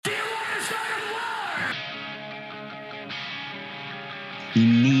You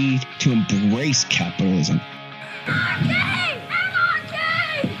need to embrace capitalism. Anarchy! Anarchy!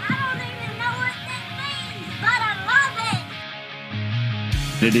 I don't even know what that means, but I love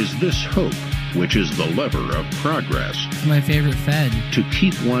it! It is this hope which is the lever of progress. It's my favorite Fed. To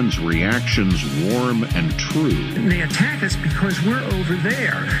keep one's reactions warm and true. They attack us because we're over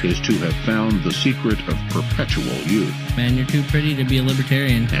there. Is to have found the secret of perpetual youth. Man, you're too pretty to be a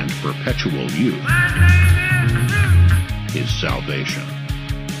libertarian. And perpetual youth is salvation.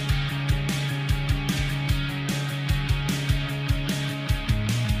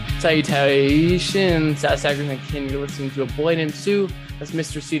 Salutations, South Sacramento, and you're listening to A Boy Named Sue. That's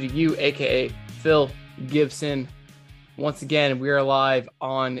Mr. C to you, aka Phil Gibson. Once again, we are live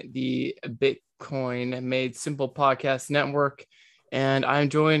on the Bitcoin Made Simple podcast network, and I'm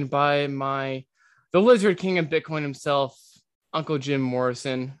joined by the Lizard King of Bitcoin himself, Uncle Jim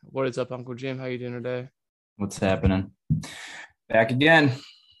Morrison. What is up, Uncle Jim? How you doing today? What's happening? Back again.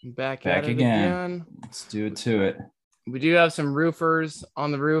 Back again. Let's do it to it. We do have some roofers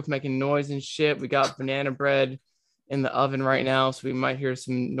on the roof making noise and shit. We got banana bread in the oven right now, so we might hear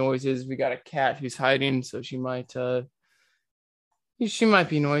some noises. We got a cat who's hiding, so she might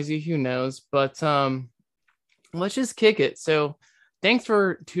be noisy. Who knows? But let's just kick it. So thanks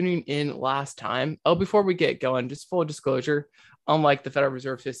for tuning in last time. Oh, before we get going, just full disclosure, unlike the Federal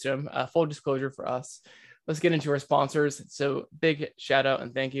Reserve System, full disclosure for us. Let's get into our sponsors. So big shout out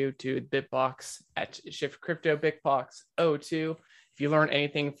and thank you to Bitbox at Shift Crypto, Bitbox02. If you learn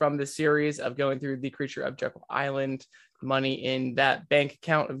anything from this series of going through the creature of Jekyll Island, money in that bank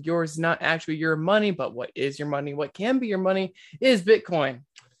account of yours is not actually your money, but what is your money? What can be your money is Bitcoin,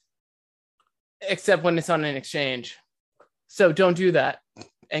 except when it's on an exchange. So don't do that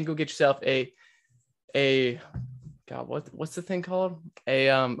and go get yourself what's the thing called? A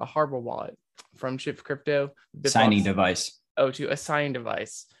hardware wallet from Shift Crypto. Signing device. A signing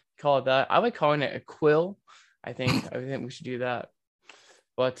device. Call it that. I like calling it a quill. I think we should do that.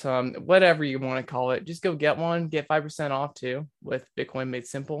 But whatever you want to call it, just go get one. Get 5% off too with Bitcoin Made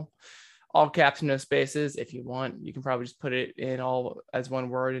Simple. All caps, no spaces. If you want, you can probably just put it in all as one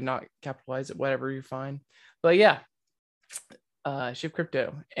word and not capitalize it. Whatever, you're fine. But yeah, Shift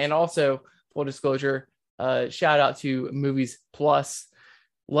Crypto. And also, full disclosure, shout out to Movies Plus,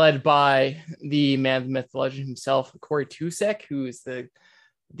 led by the man, the myth, the legend himself, Corey Tusek, who is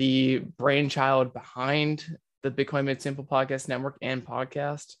the brainchild behind the Bitcoin Made Simple podcast network and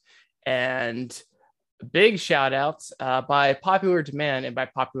podcast. And big shout outs by popular demand, and by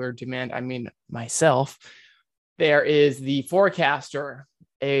popular demand, I mean myself. There is The Forecaster,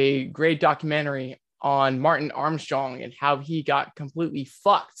 a great documentary on Martin Armstrong and how he got completely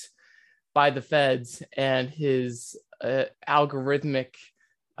fucked by the feds and his algorithmic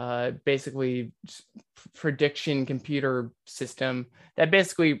basically prediction computer system that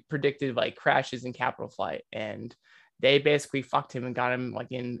basically predicted like crashes in Capital Flight, and they basically fucked him and got him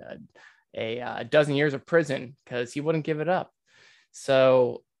like in a dozen years of prison because he wouldn't give it up.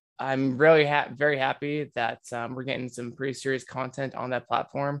 So I'm really very happy that we're getting some pretty serious content on that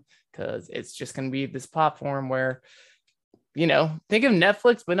platform, because it's just going to be this platform where, you know, think of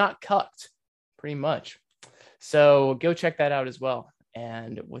Netflix but not cucked, pretty much. So go check that out as well.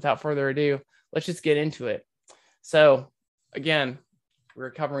 And without further ado, let's just get into it. So again,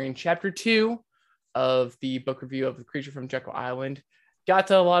 we're covering chapter 2 of the book review of The Creature from Jekyll Island. Got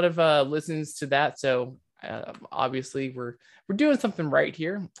to a lot of listens to that. So obviously we're doing something right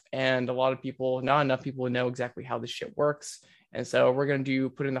here. And a lot of people, not enough people know exactly how this shit works. And so we're going to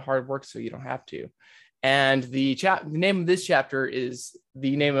put in the hard work so you don't have to. And the name of this chapter is,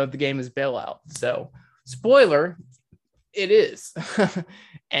 the name of the game is Bailout. So spoiler, it is.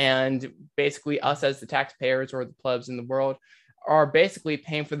 And basically us as the taxpayers or the plebs in the world are basically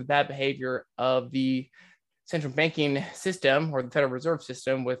paying for the bad behavior of the central banking system or the Federal Reserve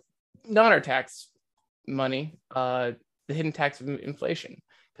System with not our tax money, the hidden tax of inflation.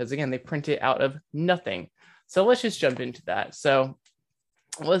 Because again, they print it out of nothing. So let's just jump into that. So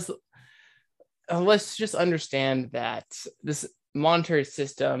let's just understand that this monetary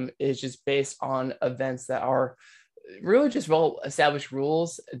system is just based on events that are really just well-established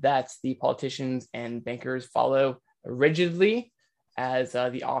rules that the politicians and bankers follow rigidly, as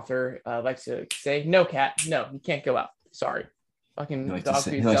the author likes to say. No, cat. No, you can't go out. Sorry. Fucking He likes dog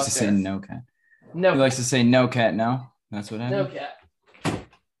to say no, cat. No. He likes to say no, cat, no. That's what happened. No, cat.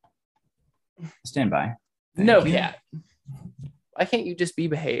 Stand by. No, cat. Why can't you just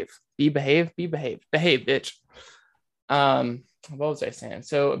behave? Behave, bitch. What was I saying?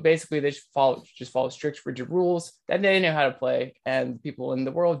 So basically they just follow strict, rigid rules that they know how to play, and people in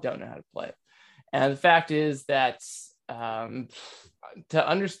the world don't know how to play. And the fact is that to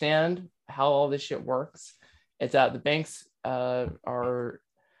understand how all this shit works, it's that the banks are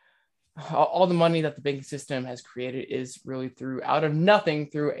all the money that the banking system has created is really through out of nothing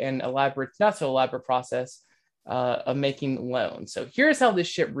through an elaborate, not so elaborate process of making loans. So here's how this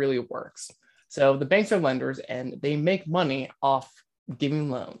shit really works. So the banks are lenders and they make money off giving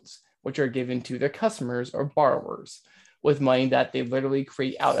loans, which are given to their customers or borrowers with money that they literally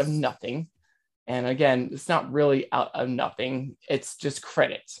create out of nothing. And again, it's not really out of nothing. It's just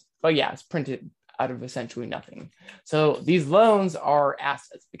credit. But yeah, it's printed out of essentially nothing. So these loans are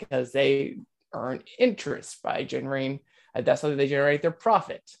assets because they earn interest by generating, that's how they generate their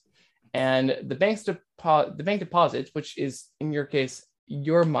profit. And the bank deposits, which is in your case,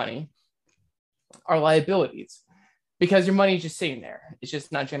 your money, are liabilities because your money is just sitting there. It's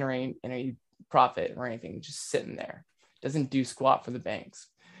just not generating any profit or anything. It's just sitting there. It doesn't do squat for the banks.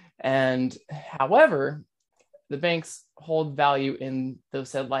 And however, the banks hold value in those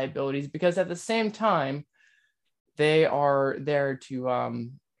said liabilities because at the same time, they are there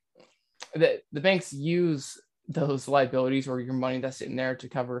to, the banks use those liabilities or your money that's sitting there to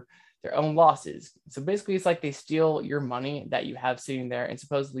cover their own losses. So basically, it's like they steal your money that you have sitting there and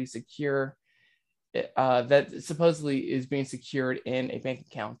supposedly secure, that supposedly is being secured in a bank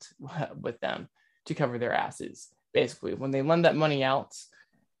account with them to cover their asses. Basically, when they lend that money out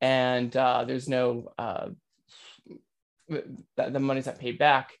and there's no, the money's not paid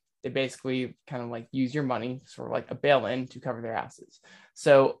back, they basically kind of like use your money, sort of like a bail-in to cover their asses.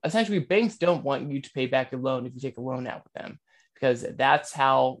 So essentially, banks don't want you to pay back your loan if you take a loan out with them, because that's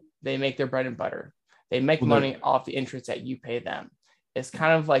how they make their bread and butter. They make money off the interest that you pay them. It's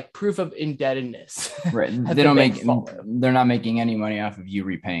kind of like proof of indebtedness. Right. They don't make, they're not making any money off of you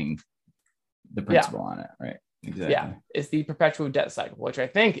repaying the principal on it. Right. Exactly. Yeah. It's the perpetual debt cycle, which I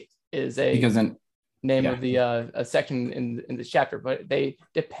think is a name of the a section in this chapter, but they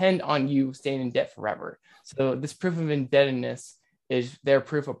depend on you staying in debt forever. So this proof of indebtedness is their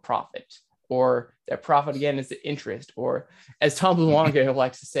proof of profit, or their profit again is the interest, or as Tom Luongo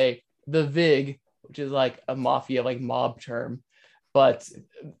likes to say, the VIG, which is like a mafia, like mob term. But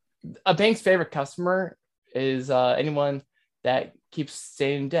a bank's favorite customer is anyone that keeps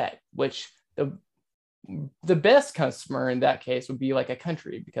staying in debt, which the best customer in that case would be like a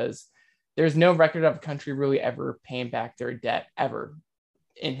country, because there's no record of a country really ever paying back their debt ever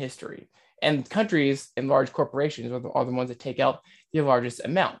in history. And countries and large corporations are the ones that take out the largest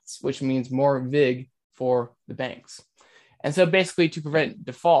amounts, which means more VIG for the banks. And so basically, to prevent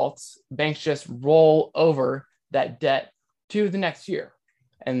defaults, banks just roll over that debt to the next year.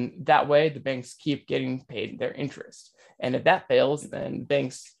 And that way, the banks keep getting paid their interest. And if that fails, then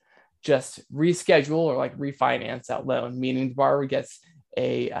banks just reschedule or like refinance that loan, meaning the borrower gets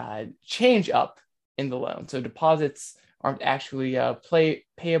a change up in the loan. So deposits aren't actually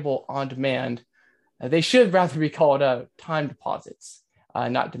payable on demand. They should rather be called time deposits,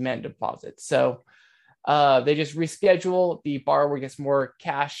 not demand deposits. So they just reschedule. The borrower gets more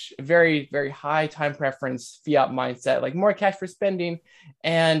cash, very, very high time preference, fiat mindset, like more cash for spending.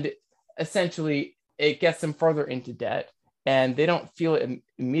 And essentially, it gets them further into debt. And they don't feel it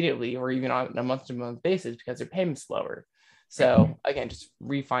immediately or even on a month-to-month basis because their payment's lower. So again, just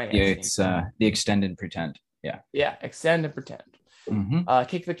refinance. Yeah, it's the extend and pretend. Yeah. Yeah, extend and pretend. Mm-hmm.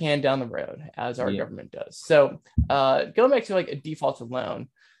 Kick the can down the road, as our government does. So going back to like a defaulted loan,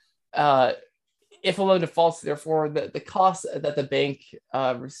 if a loan defaults, therefore the costs that the bank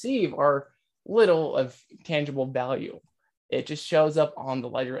receive are little of tangible value. It just shows up on the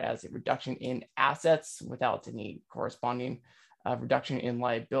ledger as a reduction in assets without any corresponding reduction in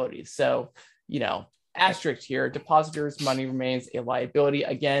liabilities. So, asterisk here, depositors' money remains a liability.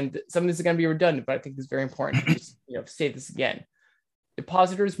 Again, some of this is going to be redundant, but I think it's very important to just, state this again.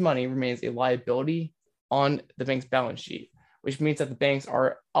 Depositors' money remains a liability on the bank's balance sheet, which means that the banks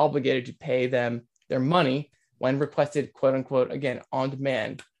are obligated to pay them their money when requested, quote unquote, again, on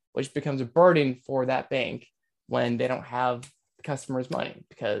demand, which becomes a burden for that bank when they don't have the customer's money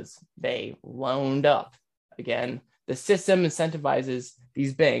because they loaned up. Again, the system incentivizes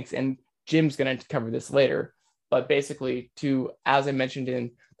these banks, and Jim's going to cover this later, but basically to, as I mentioned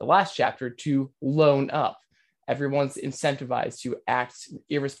in the last chapter, to loan up. Everyone's incentivized to act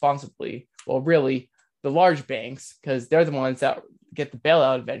irresponsibly. Well, really, the large banks, because they're the ones that get the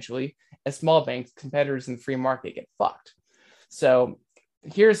bailout eventually, and small banks, competitors in the free market, get fucked. So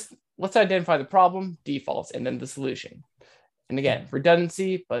let's identify the problem, defaults, and then the solution. And again,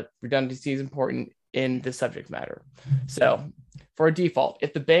 redundancy, but redundancy is important in this subject matter. So for a default,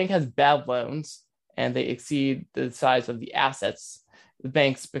 if the bank has bad loans and they exceed the size of the assets, the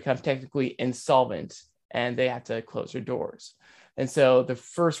banks become technically insolvent and they have to close their doors. And so the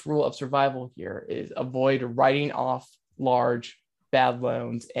first rule of survival here is avoid writing off large bad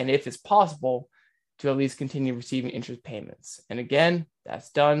loans. And if it's possible, to at least continue receiving interest payments. And again,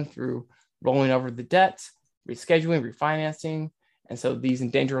 that's done through rolling over the debt, rescheduling, refinancing. And so these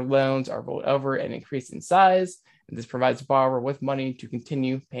endangered loans are rolled over and increased in size. And this provides the borrower with money to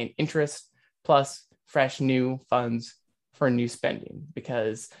continue paying interest plus fresh new funds for new spending,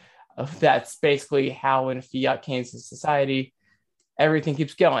 because that's basically how in a fiat Keynesian society, everything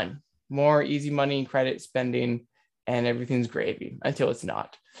keeps going. More easy money and credit spending, and everything's gravy until it's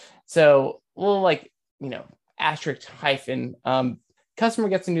not. So we'll asterisk hyphen, customer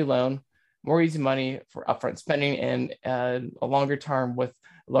gets a new loan, more easy money for upfront spending, and a longer term with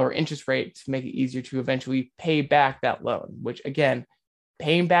lower interest rate to make it easier to eventually pay back that loan, which again,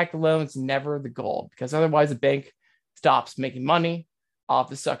 paying back the loan is never the goal, because otherwise the bank stops making money off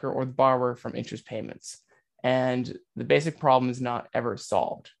the sucker or the borrower from interest payments. And the basic problem is not ever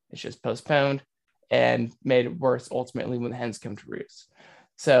solved. It's just postponed and made worse ultimately when the hens come to roost.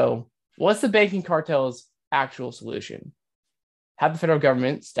 So what's the banking cartel's actual solution? Have the federal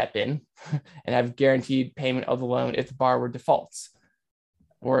government step in and have guaranteed payment of the loan if the borrower defaults,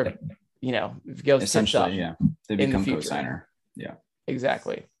 or if it goes essentially, yeah, they become co-signer. Yeah,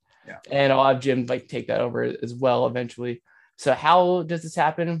 exactly. Yeah, and I'll have Jim take that over as well eventually. So how does this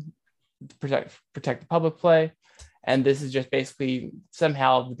happen? Protect the public play. And this is just basically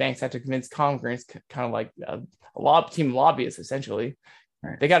somehow the banks have to convince Congress, kind of like a team of lobbyists, essentially.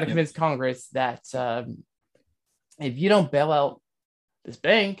 Right. They got to convince Congress that if you don't bail out this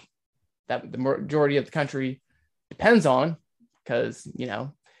bank that the majority of the country depends on, because,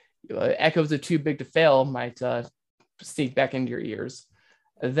 echoes of too big to fail might sneak back into your ears,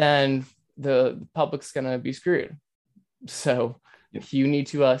 then the public's going to be screwed. So you need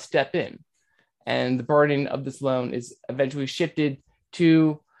to step in. And the burden of this loan is eventually shifted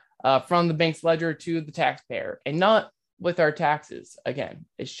to from the bank's ledger to the taxpayer, and not with our taxes. Again,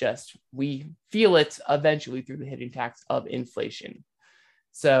 it's just we feel it eventually through the hidden tax of inflation.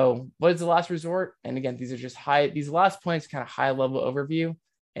 So what is the last resort? And again, these last points, kind of high level overview,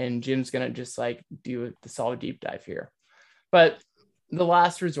 and Jim's going to just do the solid deep dive here. But the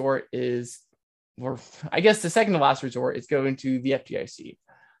last resort is, or I guess the second to last resort is going to the FDIC.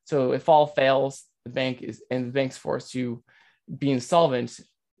 So if all fails, the bank's forced to be insolvent,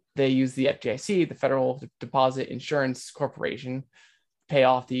 they use the FDIC, the Federal Deposit Insurance Corporation, to pay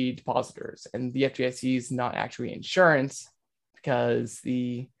off the depositors. And the FDIC is not actually insurance, because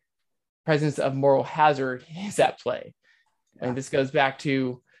the presence of moral hazard is at play. Yeah. And this goes back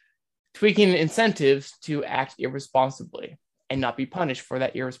to tweaking incentives to act irresponsibly and not be punished for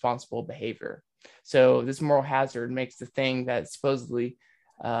that irresponsible behavior. So this moral hazard makes the thing that supposedly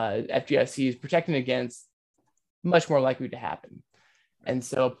FDIC is protecting against much more likely to happen. And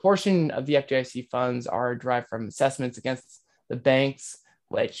so a portion of the FDIC funds are derived from assessments against the banks,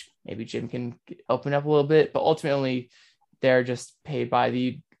 which maybe Jim can open up a little bit, but ultimately they're just paid by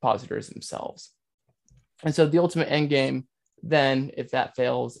the depositors themselves. And so the ultimate end game then, if that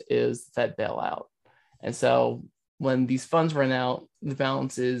fails, is Fed bailout. And so when these funds run out, the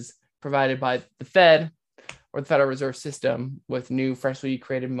balance is provided by the Fed or the Federal Reserve System with new, freshly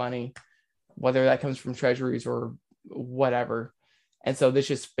created money, whether that comes from treasuries or whatever. And so this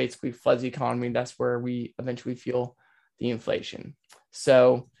just basically floods the economy. That's where we eventually feel the inflation.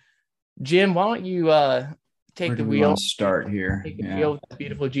 So, Jim, why don't you take the wheel? Start here. Take the wheel with the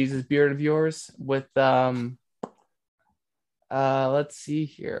beautiful Jesus beard of yours with, let's see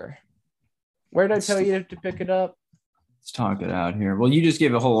here. Where did I tell you to pick it up? Let's talk it out here. Well, you just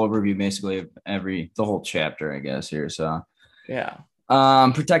gave a whole overview basically of the whole chapter, I guess, here. So yeah.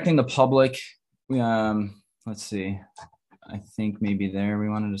 Protecting the public. Let's see. I think maybe there we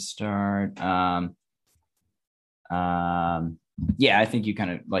wanted to start. Yeah, I think you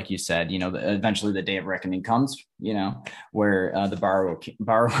kind of, like you said, eventually the day of reckoning comes, where the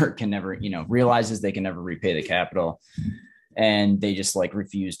borrower can never, realizes they can never repay the capital, and they just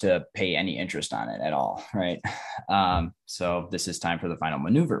refuse to pay any interest on it at all. Right. So this is time for the final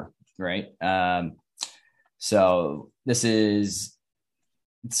maneuver. Right. So I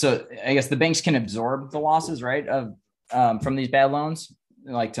guess the banks can absorb the losses, right, of from these bad loans,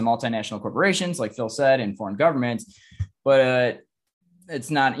 to multinational corporations, like Phil said, and foreign governments, but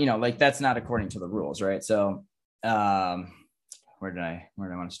it's not, that's not according to the rules, right? So where did I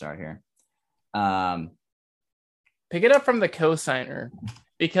want to start here? Pick it up from the cosigner,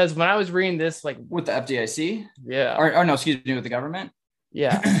 because when I was reading this, with the FDIC, yeah, or no, excuse me, with the government,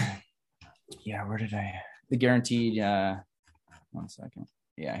 yeah, yeah. Where did the guaranteed? 1 second.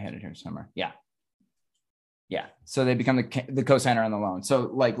 Yeah, I had it here somewhere. Yeah. Yeah. So they become the cosigner on the loan.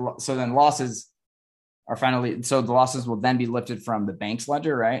 So then losses are finally, so the losses will then be lifted from the bank's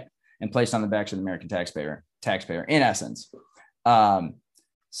ledger, right, and placed on the backs of the American taxpayer in essence. Where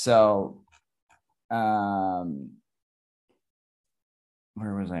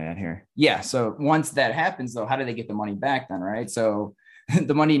was I at here? Yeah. So once that happens, though, how do they get the money back then, right? So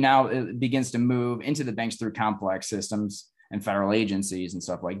the money now it begins to move into the banks through complex systems and federal agencies and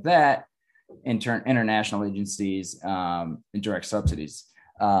stuff like that, international agencies, and direct subsidies.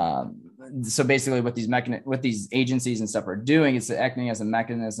 So basically what these agencies and stuff are doing is acting as a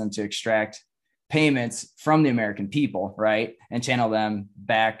mechanism to extract payments from the American people, right, and channel them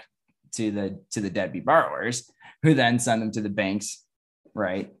back to the deadbeat borrowers, who then send them to the banks,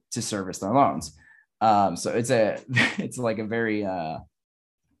 right, to service their loans. So it's like a very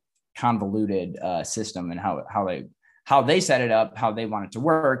convoluted system, and how they set it up, how they want it to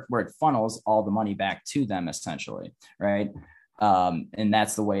work, where it funnels all the money back to them essentially, right? And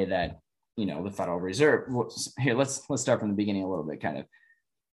that's the way that, the Federal Reserve. Here, let's start from the beginning a little bit. Kind of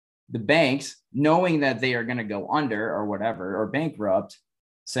the banks, knowing that they are going to go under or whatever, or bankrupt,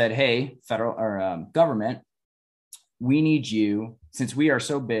 said, hey, federal or government, we need you, since we are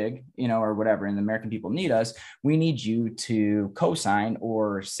so big, or whatever, and the American people need us, we need you to co-sign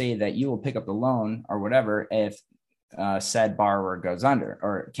or say that you will pick up the loan or whatever if said borrower goes under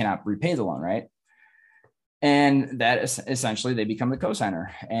or cannot repay the loan, right? And that is essentially they become the cosigner.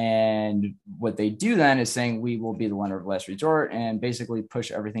 And what they do then is saying we will be the lender of last resort and basically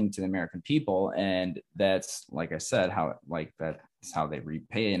push everything to the American people. And that's, like I said, that's how they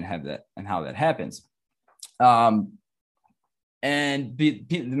repay and have that, and how that happens. And the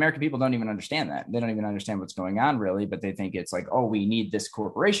American people don't even understand that. They don't even understand what's going on really, but they think it's like, oh, we need this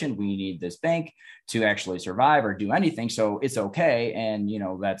corporation, we need this bank to actually survive or do anything. So it's okay. And,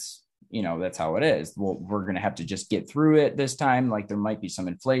 that's how it is. Well, we're going to have to just get through it this time. Like there might be some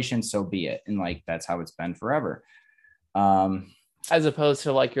inflation, so be it. And like, that's how it's been forever. As opposed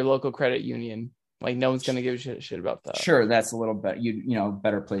to like your local credit union, like no one's going to give a shit about that. Sure. That's a little bit,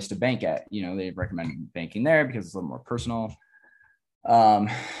 better place to bank at, they recommend banking there because it's a little more personal. And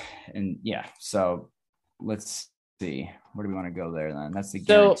yeah, so let's see, where do we want to go there then? That's the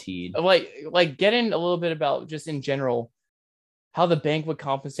guaranteed. So, like getting a little bit about just in general, how the bank would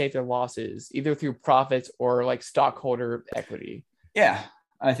compensate their losses, either through profits or like stockholder equity. Yeah,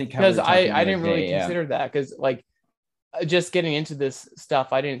 I think because I didn't really consider that, because like just getting into this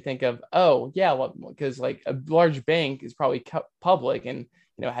stuff, I didn't think of, because like a large bank is probably public and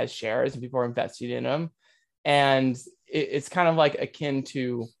has shares and people are invested in them, and it's kind of like akin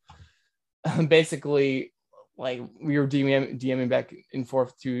to basically like we were DMing back and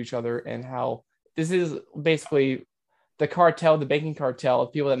forth to each other, and how this is basically the cartel, the banking cartel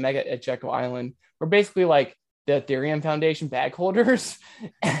of people that met at Jekyll Island were basically like the Ethereum Foundation bag holders,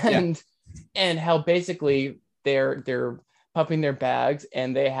 and how basically they're pumping their bags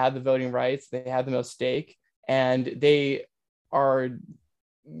and they have the voting rights, they have the most stake, and they are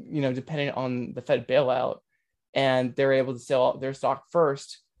dependent on the Fed bailout, and they're able to sell their stock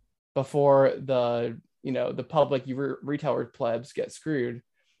first before the public retailer plebs get screwed.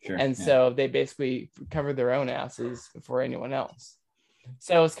 Sure, and so they basically cover their own asses before anyone else.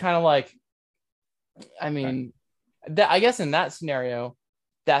 So it's kind of like, I mean, I guess in that scenario,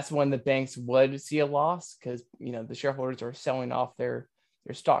 that's when the banks would see a loss, because the shareholders are selling off their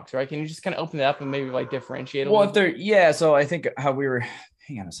stocks, right? Can you just kind of open it up and maybe like differentiate a little bit? So I think how we were,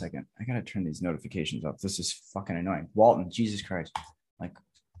 hang on a second, I gotta turn these notifications off. This is fucking annoying. Walton, Jesus Christ. Like,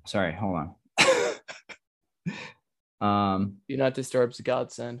 sorry, hold on. Do not disturb is a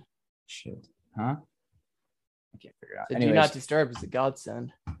godsend. Shit. Huh? I can't figure it out. So do not disturb is a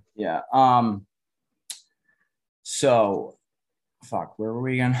godsend. Yeah. So fuck, where were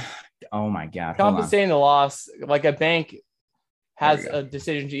we again? Oh my god. Compensating the loss, like a bank has a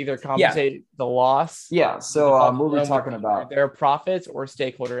decision to either compensate the loss. Yeah. So we'll be talking about their profits or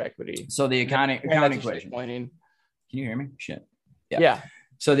stakeholder equity. So the accounting equation. Can you hear me? Shit. Yeah.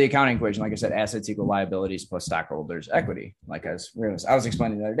 So the accounting equation, like I said, assets equal liabilities plus stockholders equity, like I was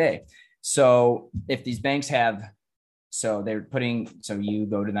explaining the other day. So if these banks so you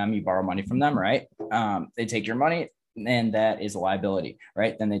go to them, you borrow money from them, right? They take your money, and that is a liability,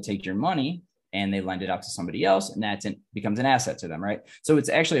 right? Then they take your money and they lend it out to somebody else, and that becomes an asset to them, right? So it's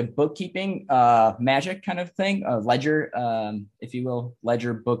actually a bookkeeping magic kind of thing, a ledger, if you will,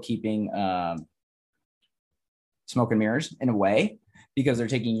 ledger bookkeeping, smoke and mirrors in a way, because they're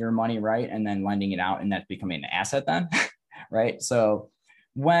taking your money, right, and then lending it out, and that's becoming an asset then, right? So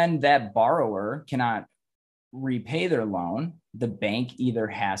when that borrower cannot repay their loan, the bank either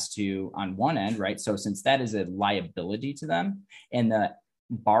has to, on one end, right? So since that is a liability to them and the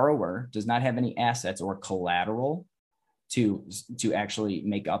borrower does not have any assets or collateral to actually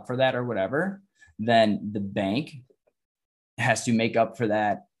make up for that or whatever, then the bank has to make up for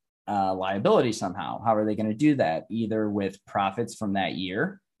that liability somehow. How are they going to do that? Either with profits from that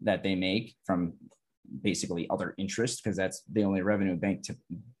year that they make from basically other interest, because that's the only revenue a bank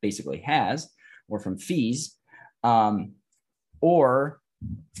basically has, or from fees, or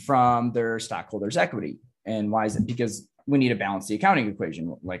from their stockholders' equity. And why is it? Because we need to balance the accounting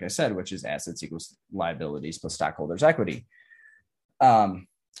equation, like I said, which is assets equals liabilities plus stockholders' equity.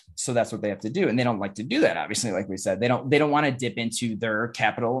 So that's what they have to do. And they don't like to do that. Obviously, like we said, they don't want to dip into their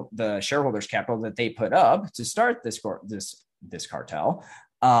capital, the shareholders' capital that they put up to start this cartel.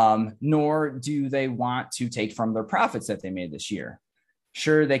 Nor do they want to take from their profits that they made this year.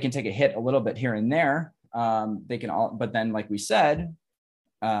 Sure, they can take a hit a little bit here and there. They can all, but then, like we said,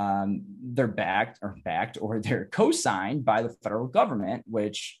 they're backed or they're co-signed by the federal government,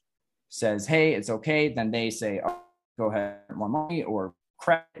 which says, hey, it's okay. Then they say, oh, go ahead, more money or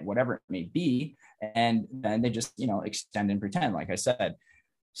credit, whatever it may be. And then they just, extend and pretend, like I said.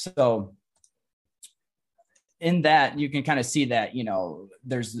 So in that, you can kind of see that,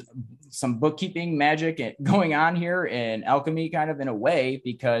 there's some bookkeeping magic going on here in alchemy, kind of in a way,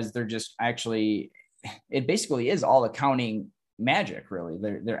 because they're just actually, it basically is all accounting magic, really.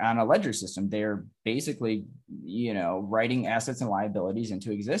 They're on a ledger system. They're basically, writing assets and liabilities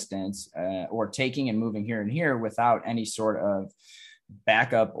into existence, or taking and moving here and here without any sort of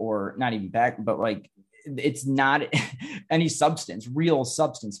backup, or not even back, but like, it's not any real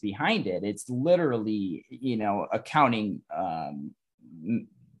substance behind it. It's literally, accounting,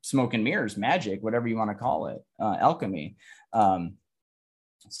 smoke and mirrors, magic, whatever you want to call it, alchemy.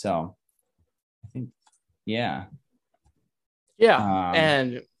 So I think, yeah.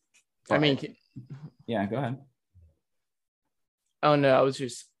 And I mean, yeah, go ahead. Oh no, I was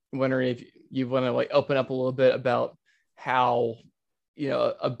just wondering if you want to open up a little bit about how,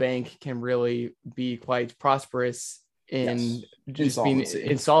 a bank can really be quite prosperous in just being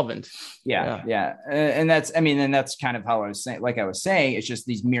insolvent. Yeah. And that's kind of how I was saying, it's just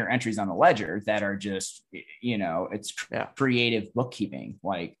these mere entries on the ledger that are just, it's creative bookkeeping.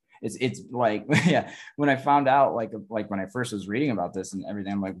 Like it's like, yeah, when I found out, like when I first was reading about this and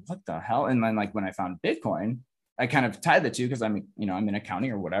everything, I'm like, what the hell? And then when I found Bitcoin, I kind of tied the two, because I'm in accounting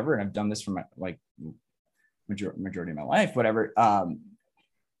or whatever. And I've done this for my majority of my life, whatever.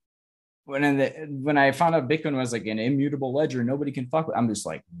 When I found out Bitcoin was like an immutable ledger, nobody can fuck with, I'm just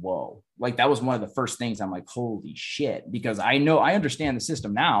like, whoa. Like that was one of the first things I'm like, holy shit, because I understand the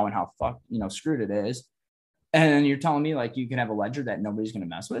system now and how screwed it is. And then you're telling me like you can have a ledger that nobody's going to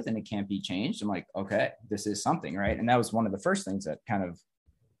mess with and it can't be changed. I'm like, okay, this is something, right? And that was one of the first things that kind of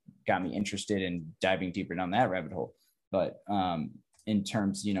got me interested in diving deeper down that rabbit hole. But in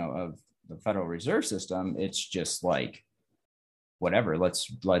terms, of the Federal Reserve System, it's just like, whatever,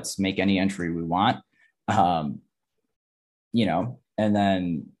 let's make any entry we want. And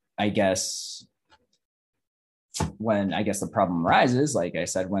then I guess the problem arises, like I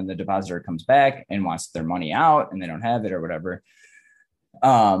said, when the depositor comes back and wants their money out and they don't have it or whatever.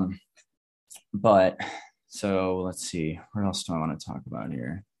 But so let's see, what else do I want to talk about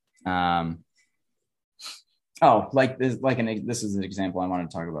here? This is an example I want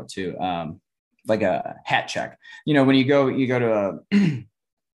to talk about too. Like a hat check, when you go to a,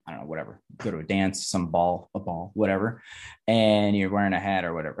 I don't know, whatever, go to a dance, a ball, whatever, and you're wearing a hat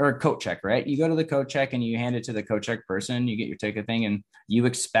or whatever, or a coat check, right? You go to the coat check and you hand it to the coat check person, you get your ticket thing, and you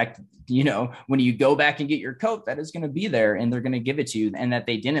expect, when you go back and get your coat, that is going to be there and they're going to give it to you, and that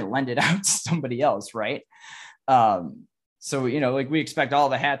they didn't lend it out to somebody else, right? So, we expect all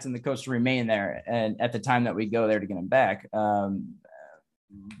the hats and the coats to remain there, and at the time that we go there to get them back.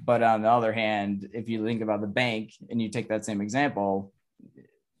 But on the other hand, if you think about the bank and you take that same example,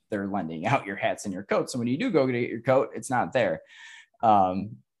 they're lending out your hats and your coats. So when you do go get your coat, it's not there.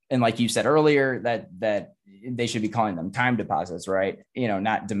 And like you said earlier, that they should be calling them time deposits, right?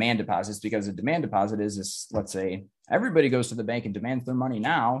 Not demand deposits, because a demand deposit is, let's say everybody goes to the bank and demands their money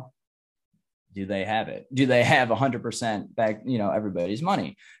now. Do they have it? Do they have 100% back, everybody's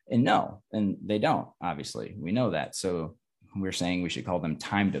money? And no, and they don't, obviously. We know that. So we're saying we should call them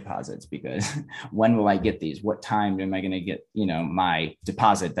time deposits, because when will I get these? What time am I going to get, my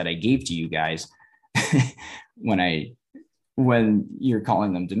deposit that I gave to you guys when you're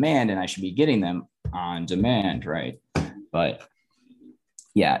calling them demand, and I should be getting them on demand, right? But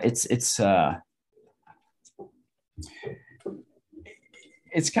yeah,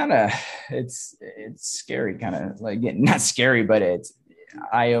 it's kind of, it's scary, kind of like not scary, but it's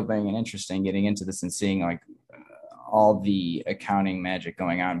eye-opening and interesting getting into this and seeing like all the accounting magic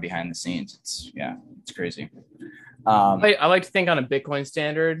going on behind the scenes. It's crazy. I like to think on a Bitcoin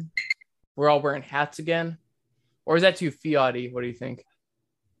standard, we're all wearing hats again, or is that too fiat-y? What do you think?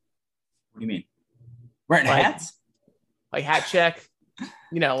 What do you mean? Wearing hats? Like hat check,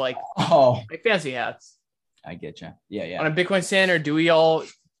 like fancy hats. I get you. Yeah. On a Bitcoin standard, do we all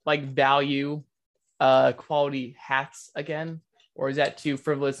like value quality hats again, or is that too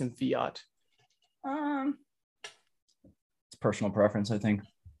frivolous and fiat? It's personal preference, I think.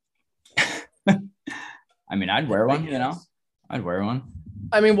 I mean, I'd wear one, I'd wear one.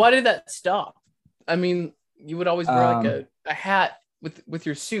 I mean, why did that stop? I mean, you would always wear like a hat with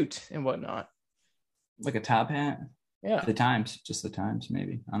your suit and whatnot. Like a top hat? Yeah. Just the times,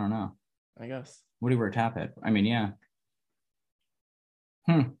 maybe. I don't know. I guess. What do you wear a top hat? I mean, yeah.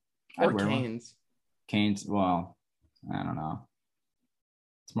 Or canes. Canes, well, I don't know.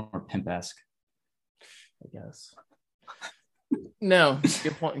 It's more pimp-esque, I guess. No,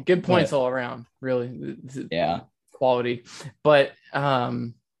 good point. Good points all around, really. Yeah. Quality. But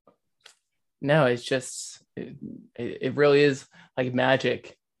no, it's just it really is like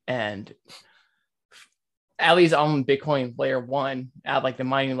magic. And at least on Bitcoin layer 1, at like the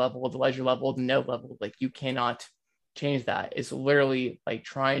mining level, the ledger level, the node level, like you cannot change that. It's literally like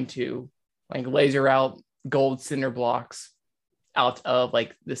trying to like laser out gold cinder blocks out of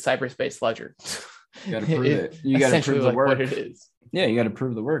like the cyberspace ledger. You got to prove it. You got to prove the work. What it is. Yeah, you got to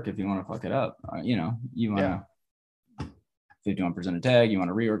prove the work if you want to fuck it up. You want to 51% of tag, you want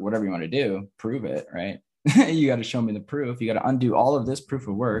to rework, whatever you want to do, prove it, right? You got to show me the proof. You got to undo all of this proof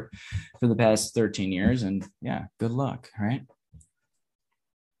of work for the past 13 years. And yeah, good luck, right?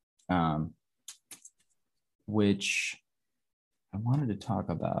 Which I wanted to talk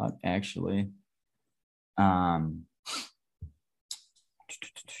about actually. Yeah,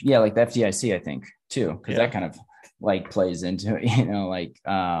 like the FDIC, I think too, because that kind of like plays into it,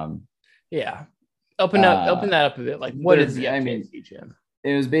 yeah. Open that up a bit. Like, what is the FDIC, I mean, Jim?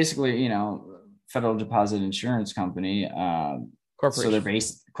 It was basically, Federal Deposit Insurance Company, corporation. So they're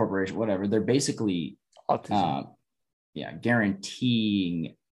based corporation, whatever. They're basically,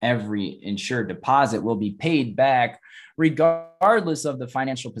 guaranteeing every insured deposit will be paid back regardless of the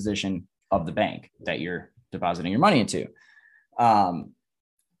financial position of the bank that you're depositing your money into.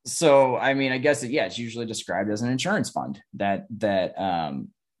 So, I mean, I guess it's usually described as an insurance fund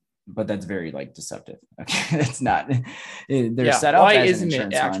but that's very like deceptive. Okay. It's not, they're set up. Why as isn't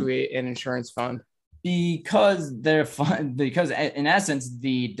it actually an insurance fund? Because they're fun, because in essence,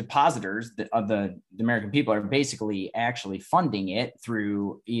 the depositors of the American people are basically actually funding it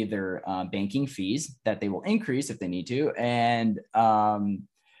through either banking fees that they will increase if they need to. And what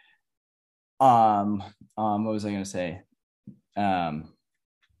was I going to say?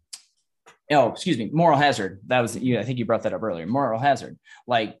 Excuse me, moral hazard. That was you. I think you brought that up earlier. Moral hazard.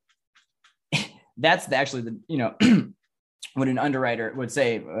 Like that's actually what an underwriter would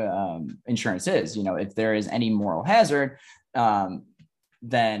say insurance is. If there is any moral hazard,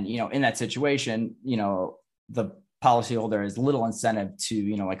 then in that situation, the policyholder has little incentive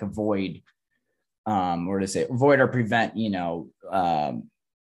to like avoid or prevent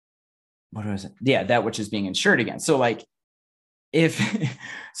what was it? Yeah, that which is being insured against. So like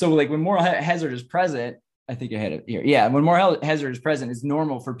when moral hazard is present, I think I had it here. Yeah, when moral hazard is present, it's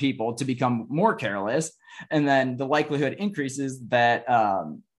normal for people to become more careless, and then the likelihood increases that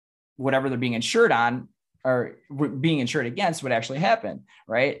whatever they're being insured on or being insured against would actually happen,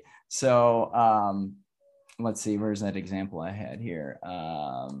 right? So let's see, where's that example I had here?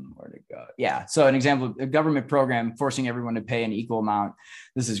 Where'd it go? Yeah, so an example, a government program forcing everyone to pay an equal amount.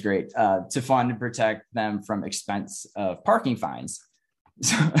 This is great to fund and protect them from expense of parking fines.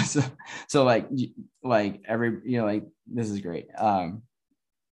 So like every this is great.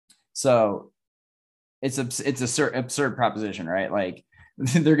 So it's absurd proposition, right? Like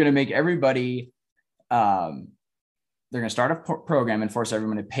they're going to make everybody they're going to start a program and force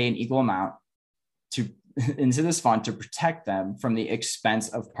everyone to pay an equal amount into this fund to protect them from the expense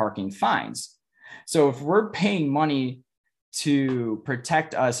of parking fines. So if we're paying money to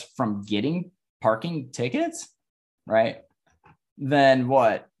protect us from getting parking tickets, right? Then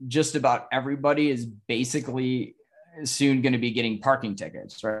what? Just about everybody is basically soon going to be getting parking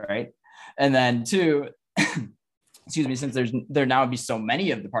tickets, right? And then two, excuse me, since there now be so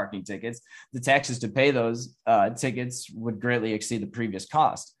many of the parking tickets, the taxes to pay those tickets would greatly exceed the previous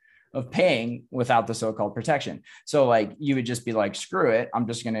cost of paying without the so-called protection. So like you would just be like, screw it, I'm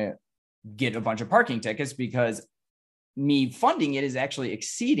just going to get a bunch of parking tickets because me funding it is actually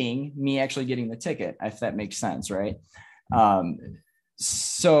exceeding me actually getting the ticket, if that makes sense, right?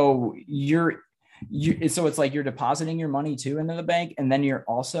 So so it's like you're depositing your money too into the bank, and then you're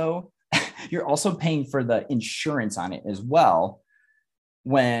also paying for the insurance on it as well,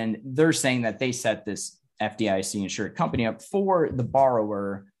 when they're saying that they set this FDIC insured company up for the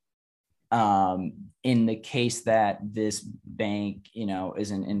borrower, in the case that this bank,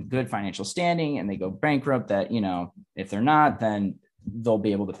 isn't in good financial standing and they go bankrupt, that, if they're not, then they'll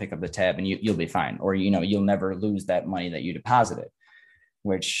be able to pick up the tab and you'll be fine. Or, you'll never lose that money that you deposited,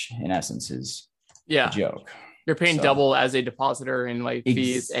 which in essence is a joke. You're paying double as a depositor in like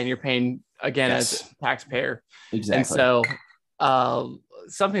fees, and you're paying again as a taxpayer. Exactly. And so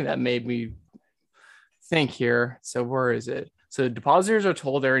something that made me think here. So where is it? So depositors are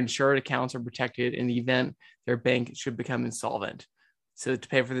told their insured accounts are protected in the event their bank should become insolvent. So to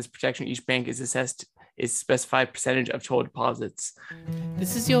pay for this protection, each bank is assessed a specified percentage of total deposits.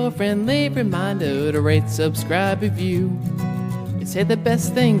 This is your friendly reminder to rate, subscribe, review. They say the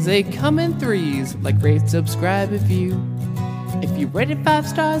best things, they come in threes, like rate, subscribe, review. If you rate it 5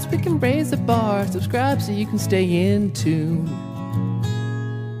 stars, we can raise the bar. Subscribe so you can stay in tune.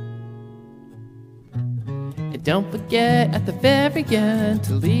 And don't forget at the very end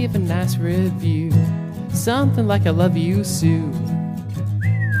to leave a nice review. Something like I love you, Sue.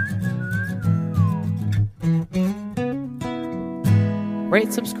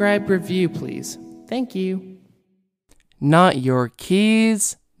 Rate, subscribe, review, please. Thank you. Not your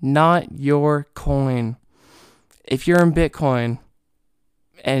keys, not your coin. If you're in Bitcoin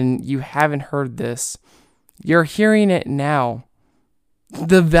and you haven't heard this, you're hearing it now.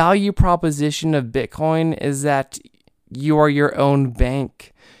 The value proposition of Bitcoin is that you are your own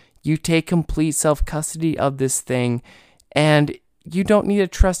bank. You take complete self-custody of this thing, and you don't need to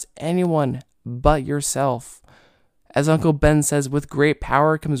trust anyone but yourself. As Uncle Ben says, with great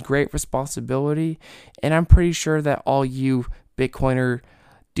power comes great responsibility, and I'm pretty sure that all you Bitcoiner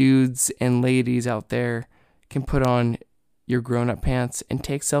dudes and ladies out there can put on your grown-up pants and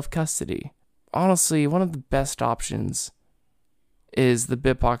take self-custody. Honestly, one of the best options is the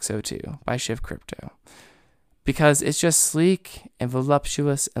BitBox02 by Shift Crypto, because it's just sleek and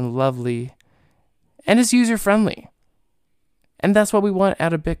voluptuous and lovely, and it's user-friendly. And that's what we want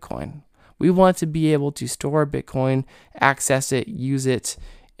out of Bitcoin. We want to be able to store Bitcoin, access it, use it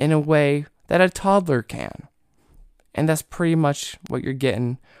in a way that a toddler can. And that's pretty much what you're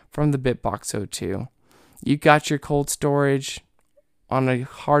getting from the BitBox02. You got your cold storage on a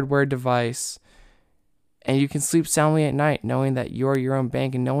hardware device, and you can sleep soundly at night knowing that you're your own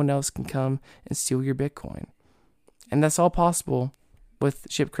bank and no one else can come and steal your Bitcoin. And that's all possible with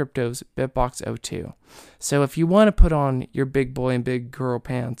Ship Crypto's BitBox02. So if you want to put on your big boy and big girl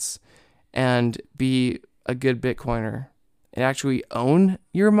pants and be a good Bitcoiner and actually own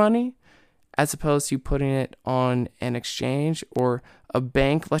your money, as opposed to putting it on an exchange or a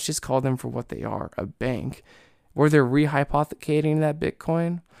bank, let's just call them for what they are, a bank, where they're rehypothecating that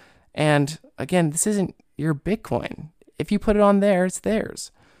Bitcoin. And again, this isn't your Bitcoin. If you put it on there, it's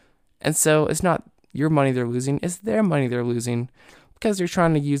theirs. And so it's not your money they're losing, it's their money they're losing, because they're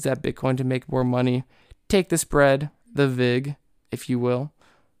trying to use that Bitcoin to make more money, take the spread, the VIG, if you will.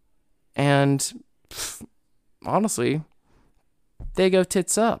 And honestly, they go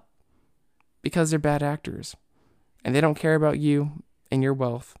tits up because they're bad actors. And they don't care about you and your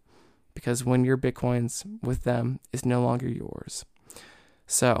wealth, because when your Bitcoin's with them, it's no longer yours.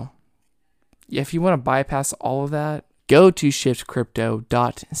 So if you want to bypass all of that, go to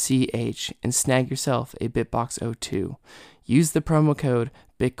shiftcrypto.ch and snag yourself a BitBox02. Use the promo code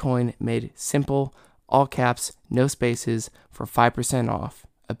Bitcoin made simple, all caps, no spaces, for 5% off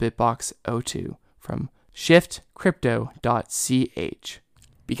a BitBox02 from shiftcrypto.ch.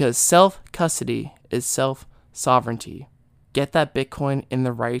 Because self-custody is self-sovereignty. Get that Bitcoin in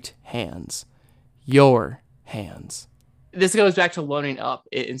the right hands. Your hands. This goes back to loaning up.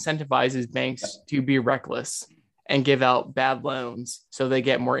 It incentivizes banks to be reckless and give out bad loans so they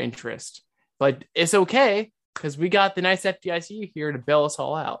get more interest. But it's okay because we got the nice FDIC here to bail us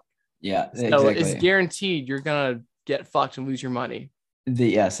all out. Yeah, so exactly. It's guaranteed you're going to get fucked and lose your money.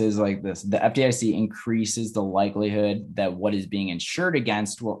 Yes, it's like this. The FDIC increases the likelihood that what is being insured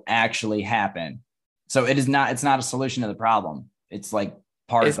against will actually happen. So it's not a solution to the problem. It's like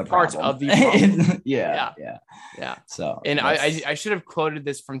part of the problem. Yeah. So, and I should have quoted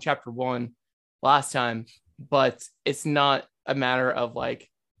this from chapter 1 last time, but it's not a matter of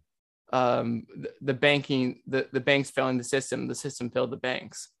like the banking, the banks failing the system failed the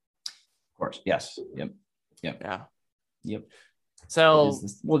banks. Of course. Yes. Yep. Yeah. Yep. So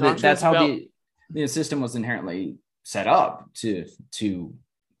that's how the system was inherently set up to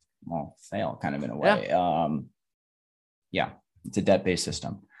well, fail kind of in a way. It's a debt-based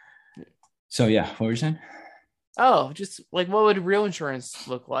system. So yeah, what were you saying? Oh, just like what would real insurance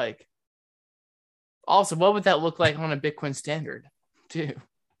look like? Also, what would that look like on a Bitcoin standard too?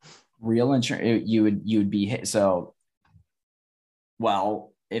 Real insurance, you would be hit. So,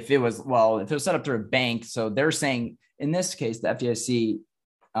 well, if it was set up through a bank, so they're saying in this case, the FDIC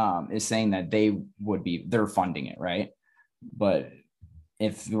is saying that they're funding it, right? But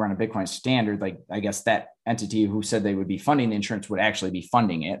if we're on a Bitcoin standard, like I guess that entity who said they would be funding the insurance would actually be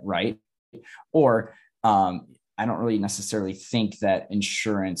funding it, right? Or I don't really necessarily think that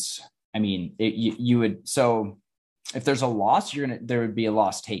insurance. I mean, you would. So if there's a loss, there would be a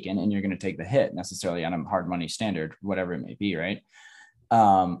loss taken, and you're going to take the hit necessarily on a hard money standard, whatever it may be, right?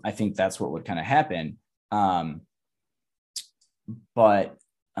 I think that's what would kind of happen. But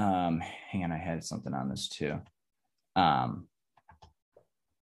hang on, I had something on this too.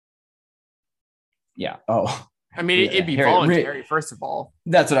 Yeah. Oh, I mean, it'd be voluntary, first of all.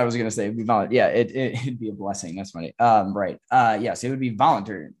 That's what I was going to say. It'd be voluntary. Yeah, it'd be a blessing. That's funny. Right. Yes, it would be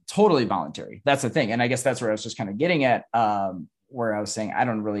voluntary, totally voluntary. That's the thing. And I guess that's where I was just kind of getting at, where I was saying, I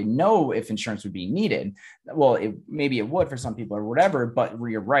don't really know if insurance would be needed. Well, maybe it would for some people or whatever, but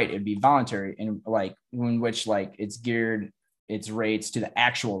you're right. It'd be voluntary, and like in which like it's geared its rates to the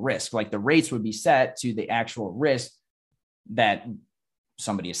actual risk. Like the rates would be set to the actual risk that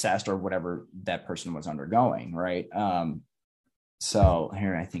somebody assessed or whatever that person was undergoing, right? So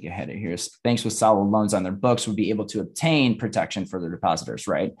here, I think I had it here. Banks with solid loans on their books would be able to obtain protection for their depositors,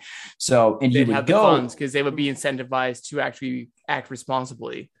 right? So, and you would have the funds because they would be incentivized to actually act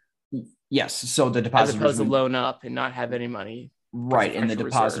responsibly. Yes. So the depositors as opposed to loan up and not have any money. Right. And the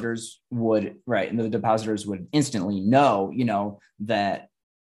depositors would instantly know, that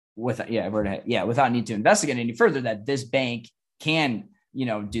without need to investigate any further, that this bank can,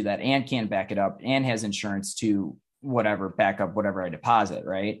 do that and can back it up and has insurance to back up whatever I deposit.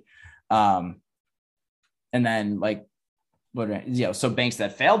 Right. And then so banks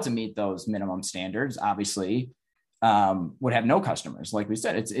that failed to meet those minimum standards, obviously, would have no customers. Like we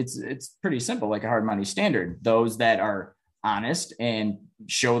said, it's pretty simple, like a hard money standard. Those that are honest and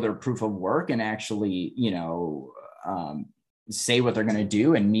show their proof of work and actually, say what they're going to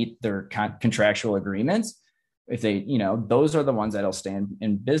do and meet their contractual agreements. If they, those are the ones that'll stand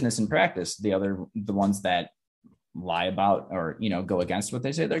in business and practice. The ones that lie about or, go against what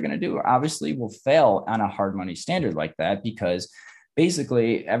they say they're going to do, obviously will fail on a hard money standard like that, because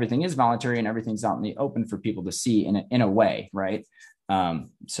basically everything is voluntary and everything's out in the open for people to see in a way. Right.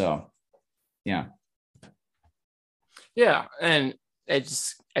 So, yeah. Yeah. And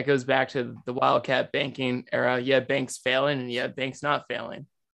it goes back to the wildcat banking era. You have banks failing and you have banks not failing.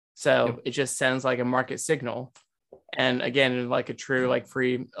 So It just sounds like a market signal. And again, like a true,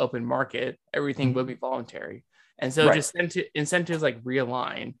 free open market, everything will be voluntary. And so just incentives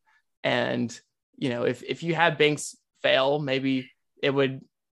realign. And, if you have banks fail, maybe it would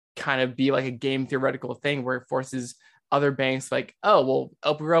kind of be like a game theoretical thing where it forces other banks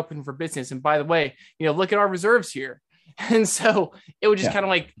we're open for business. And by the way, look at our reserves here. And so it would just kind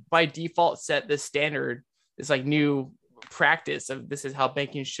of by default set this standard, this new practice of this is how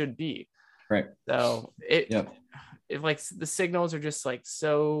banking should be. Right. So the signals are just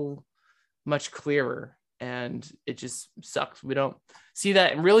so much clearer, and it just sucks. We don't see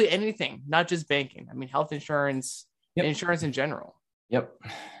that in really anything, not just banking. I mean, health insurance, insurance in general. Yep.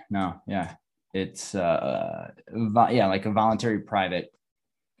 No. Yeah. It's like a voluntary private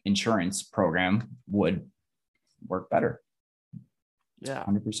insurance program would work better. Yeah.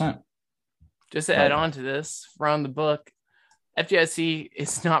 100%. Just to add on to this, from the book, FDIC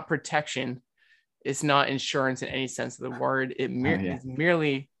is not protection. It's not insurance in any sense of the word. It's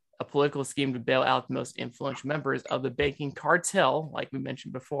merely a political scheme to bail out the most influential members of the banking cartel, like we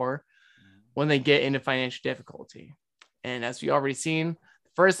mentioned before, when they get into financial difficulty. And as we already seen,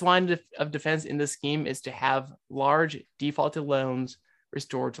 the first line of defense in this scheme is to have large defaulted loans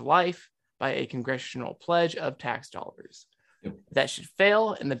restored to life by a congressional pledge of tax dollars. Yep. That should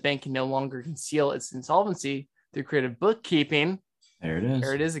fail, and the bank can no longer conceal its insolvency through creative bookkeeping. There it is.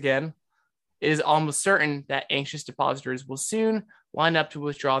 There it is again. It is almost certain that anxious depositors will soon line up to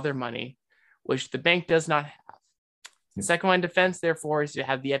withdraw their money, which the bank does not have. The second line of defense, therefore, is to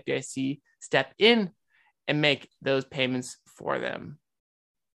have the FDIC step in and make those payments for them.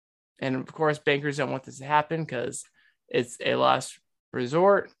 And of course, bankers don't want this to happen because it's a last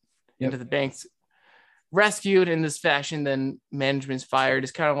resort. If the bank's rescued in this fashion, then management's fired.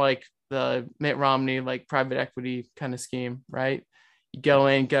 It's kind of like the Mitt Romney, private equity kind of scheme, right? You go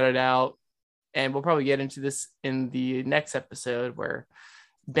in, get it out, and we'll probably get into this in the next episode where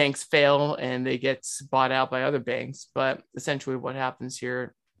banks fail and they get bought out by other banks. But essentially what happens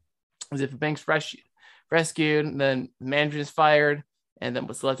here is if a bank's rescued, then management is fired, and then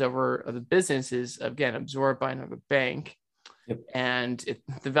what's left over of the business is, again, absorbed by another bank. Yep. And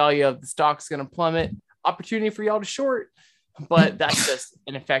the value of the stock is going to plummet. Opportunity for y'all to short, but that's just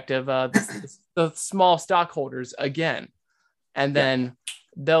an effect of the small stockholders again. And then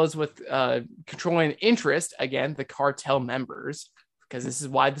those with controlling interest, again, the cartel members, because this is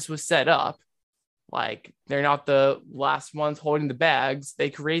why this was set up. Like, they're not the last ones holding the bags. They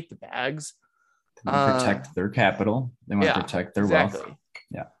create the bags. They want to protect their capital. They want to protect their wealth.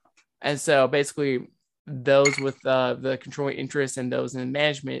 Yeah. And so basically those with the controlling interest and those in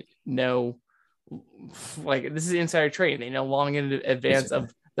management know, like, this is insider trading. They know long in advance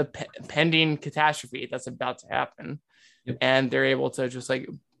of the pending catastrophe that's about to happen. Yep. And they're able to just like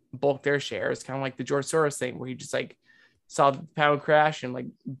bulk their shares, kind of like the George Soros thing, where he just like saw the pound crash and like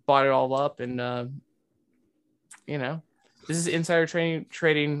bought it all up. And this is insider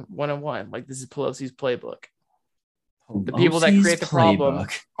trading 101. Like, this is Pelosi's playbook. The people that create the problem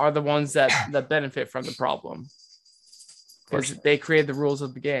are the ones that benefit from the problem, because they create the rules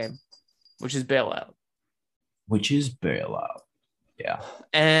of the game, which is bailout. Yeah.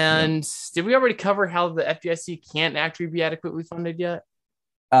 And did we already cover how the FDIC can't actually be adequately funded yet?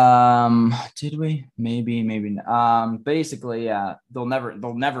 Did we? Maybe not. Basically, they'll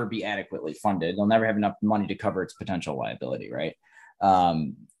never be adequately funded. They'll never have enough money to cover its potential liability, right?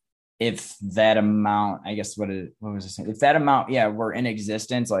 If that amount, I guess, what was I saying? If that amount, were in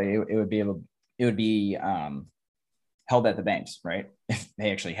existence, like it would be held at the banks, right? If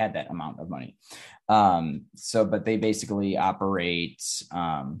they actually had that amount of money. But they basically operate,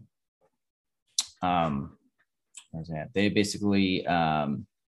 where's that? They basically,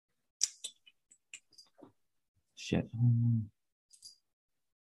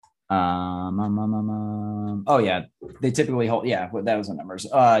 they typically hold, that was the numbers.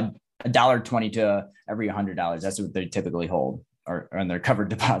 $1.20 to every $100. That's what they typically hold, or on their covered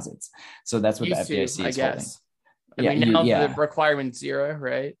deposits. So that's what the FDIC is holding. I mean, now the requirement's zero,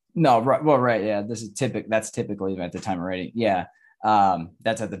 right? No, right. Well, right. Yeah. This is that's typically at the time of writing. Yeah.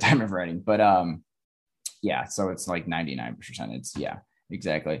 That's at the time of writing, but, so it's like 99%. It's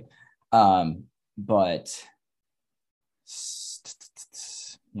exactly. But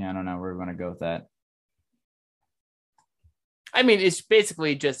I don't know where we want to go with that. I mean, it's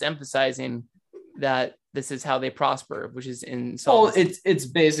basically just emphasizing that this is how they prosper, which is in. Well, it's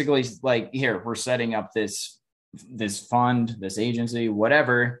basically like, here, we're setting up this fund, this agency,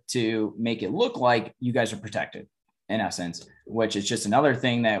 whatever, to make it look like you guys are protected, in essence, which is just another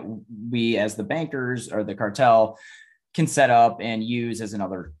thing that we, as the bankers or the cartel, can set up and use as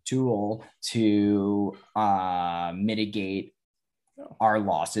another tool to mitigate our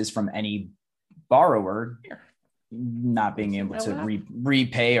losses from any borrower not being able to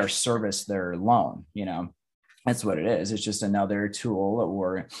repay or service their loan. That's what it is. It's just another tool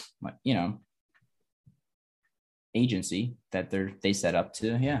or, agency that they set up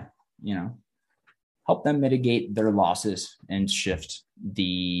to, help them mitigate their losses and shift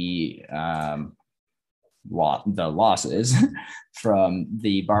the losses from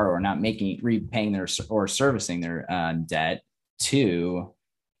the borrower not repaying their or servicing their debt to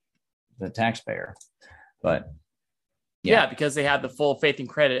the taxpayer. But because they have the full faith and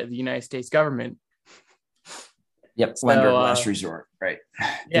credit of the United States government. Yep, lender of last resort, right?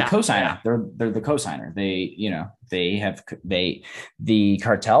 The cosigner, they're the cosigner. The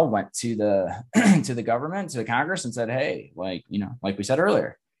cartel went to the to the government, to the Congress, and said, hey, like we said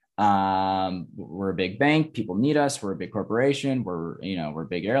earlier, we're a big bank, people need us, we're a big corporation, we're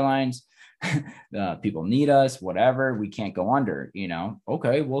big airlines, people need us, whatever, we can't go under.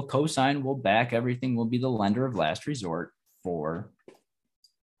 Okay, we'll cosign, we'll back everything, we'll be the lender of last resort for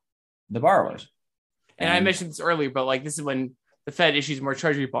the borrowers. And I mentioned this earlier, but like, this is when the Fed issues more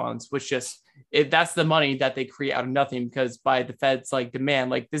treasury bonds, which that's the money that they create out of nothing, because by the Fed's like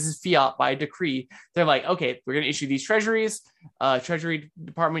demand, like, this is fiat by decree. They're like, okay, we're going to issue these treasuries, Treasury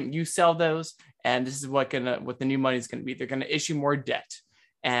Department, you sell those. And this is what the new money is going to be. They're going to issue more debt.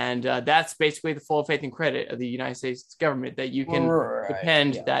 And that's basically the full faith and credit of the United States government, that you can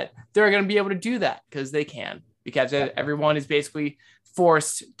depend that they're going to be able to do that because they can, because everyone is basically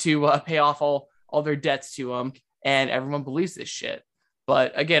forced to pay off all their debts to them, and everyone believes this shit.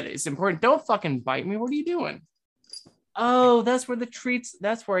 But again, it's important. Don't fucking bite me. What are you doing? Oh, that's where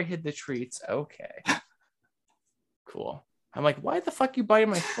I hid the treats. Okay. Cool. I'm like, why the fuck you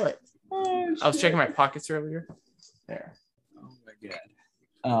biting my foot? I was checking my pockets earlier. There. Oh my God.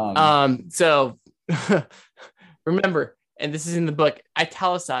 So remember, and this is in the book,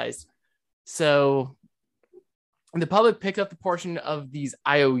 italicized. So the public picked up the portion of these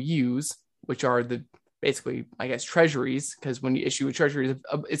IOUs, which are the basically, I guess, treasuries, because when you issue a treasury,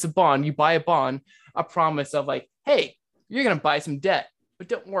 it's a bond. You buy a bond, a promise of like, hey, you're going to buy some debt, but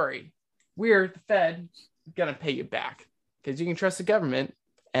don't worry. We're the Fed going to pay you back because you can trust the government.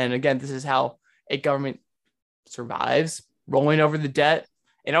 And again, this is how a government survives, rolling over the debt.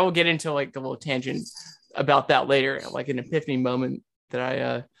 And I will get into like a little tangent about that later, like an epiphany moment that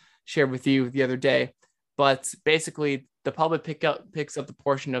I shared with you the other day. But basically, the public picks up the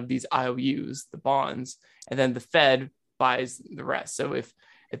portion of these IOUs, the bonds, and then the Fed buys the rest. So if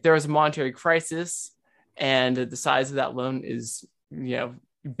there is a monetary crisis and the size of that loan is,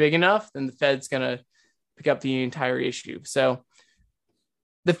 big enough, then the Fed's going to pick up the entire issue. So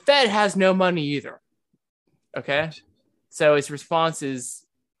the Fed has no money either. Okay. So its response is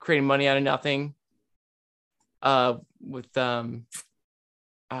creating money out of nothing with an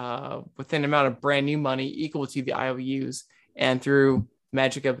amount of brand new money equal to the IOUs, and through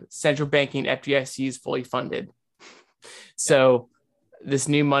magic of central banking, FDIC is fully funded. So this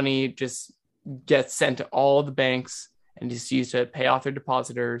new money just gets sent to all the banks and is used to pay off their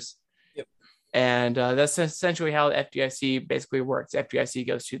depositors. Yep. And that's essentially how the FDIC basically works. FDIC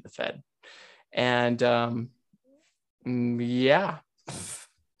goes to the Fed. And yeah.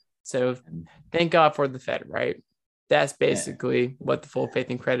 So thank God for the Fed, right? That's basically what the full faith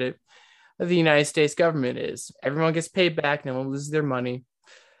and credit of the United States government is. Everyone gets paid back. No one loses their money.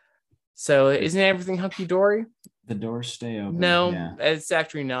 So isn't everything hunky-dory? The doors stay open. No, it's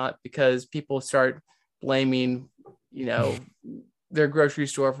actually not, because people start blaming, their grocery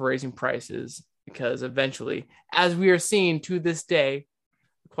store for raising prices, because eventually, as we are seeing to this day,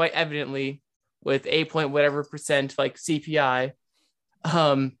 quite evidently with 8% like CPI,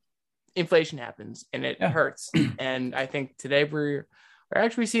 inflation happens and it hurts. And I think today we're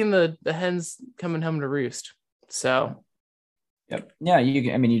actually seeing the hens coming home to roost. So yep. Yeah,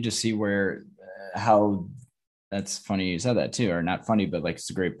 you just see where how that's funny you said that too, or not funny, but like it's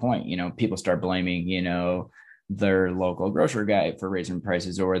a great point. People start blaming their local grocery guy for raising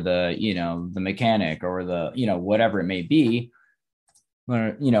prices, or the the mechanic, or the whatever it may be,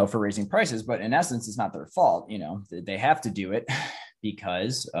 for raising prices. But in essence, it's not their fault. They have to do it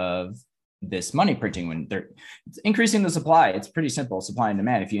because of this money printing. When they're increasing the supply, it's pretty simple, supply and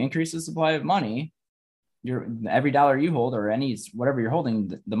demand. If you increase the supply of money, every dollar you hold, or whatever you're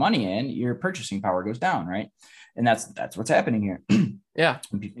holding the money in, your purchasing power goes down, right? And that's what's happening here. Yeah.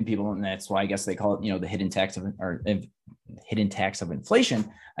 And people, and that's why I guess they call it the hidden tax of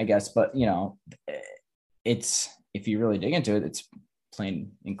inflation, I guess. But it's, if you really dig into it, it's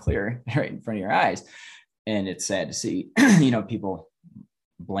plain and clear right in front of your eyes. And it's sad to see people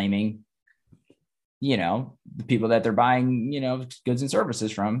blaming the people that they're buying goods and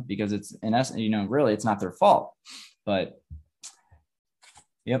services from, because it's in essence really it's not their fault. But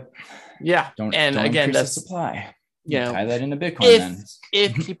yep. Yeah. Don't again, that's the supply. Tie that into Bitcoin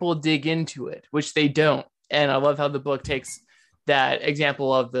if people dig into it, which they don't. And I love how the book takes that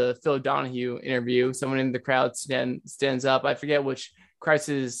example of the Phil Donahue interview. Someone in the crowd stands up. I forget which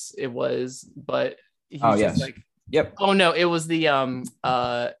crisis it was, but he's just like, yep. Oh no, it was the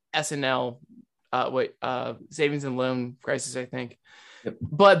SNL savings and loan crisis, I think. Yep.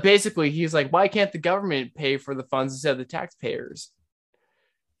 But basically he's like, why can't the government pay for the funds instead of the taxpayers?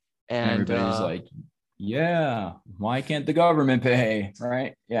 And everybody's like, yeah, why can't the government pay?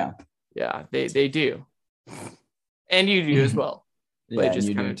 Right? Yeah. Yeah, they do. And you do as well. But Yeah, it just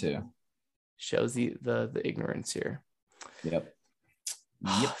you kind do of too. shows the ignorance here. Yep.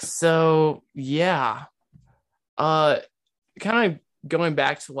 So yeah. Kind of going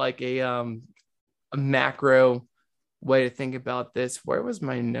back to like a macro way to think about this. Where was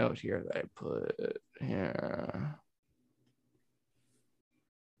my note here that I put here?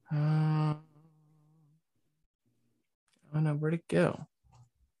 I don't know where'd it go.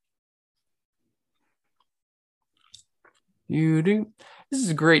 This is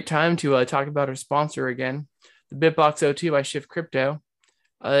a great time to talk about our sponsor again, the BitBox 02 by Shift Crypto.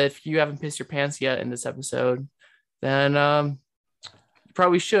 If you haven't pissed your pants yet in this episode, then you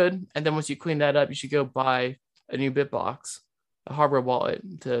probably should. And then once you clean that up, you should go buy a new BitBox, a hardware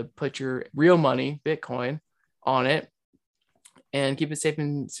wallet to put your real money, Bitcoin, on it and keep it safe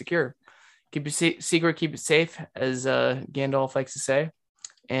and secure. Keep it secret, keep it safe, as Gandalf likes to say.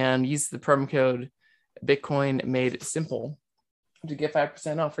 And use the promo code Bitcoin Made Simple to get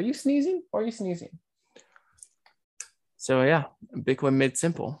 5% off. Are you sneezing? Or are you sneezing? So yeah, Bitcoin Made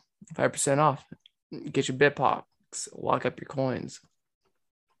Simple, 5% off. Get your BitBox, lock up your coins.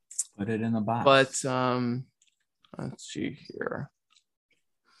 Put it in the box. But let's see here.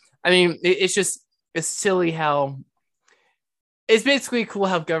 I mean, it's silly how it's basically cool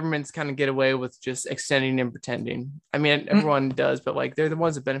how governments kind of get away with just extending and pretending. I mean, everyone does, but like they're the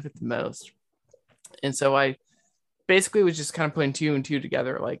ones that benefit the most. And so I basically was just kind of putting two and two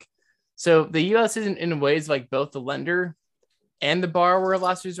together. Like, so the U.S. isn't in ways like both the lender and the borrower of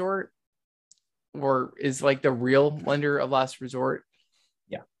last resort, or is like the real lender of last resort.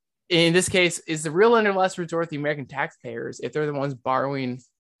 Yeah. In this case, is the real lender of last resort the American taxpayers if they're the ones borrowing?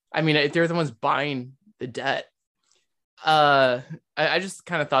 I mean, if they're the ones buying the debt. I just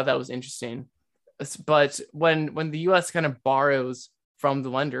kind of thought that was interesting. But when the U.S. kind of borrows from the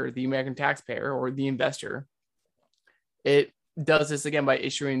lender, the American taxpayer or the investor, it does this again by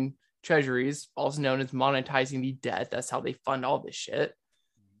issuing treasuries, also known as monetizing the debt. That's how they fund all this shit.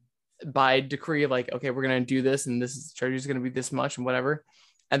 By decree, like, okay, we're going to do this, and this is treasury is going to be this much and whatever.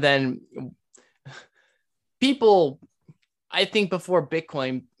 And then people, I think before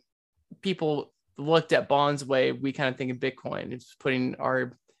Bitcoin, people looked at bonds the way we kind of think of Bitcoin. It's putting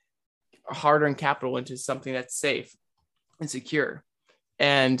our hard-earned capital into something that's safe and secure.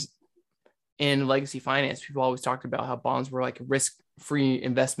 And in legacy finance, people always talked about how bonds were like a risk-free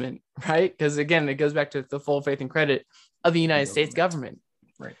investment, right? Because again, it goes back to the full faith and credit of the United States government.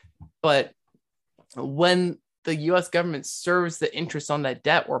 Right. But when the U.S. government serves the interest on that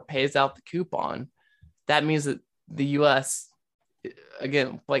debt or pays out the coupon, that means that the U.S.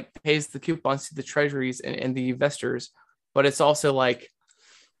 again, like pays the coupons to the treasuries and the investors. But it's also like,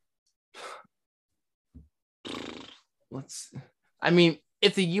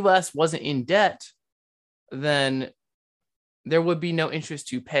 if the U.S. wasn't in debt, then there would be no interest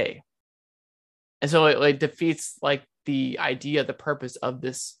to pay. And so it like defeats like the idea, the purpose of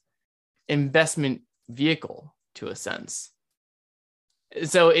this investment vehicle to a sense.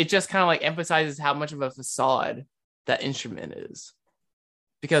 So it just kind of like emphasizes how much of a facade that instrument is.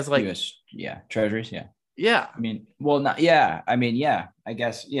 Because like US, treasuries, yeah. I mean, well, not yeah. I mean, yeah. I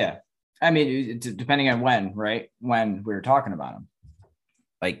guess, yeah. I mean, depending on when, right? When we were talking about them,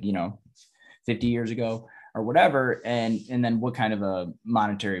 like 50 years ago or whatever, and then what kind of a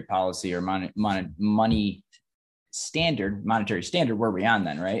monetary policy or monetary standard were we on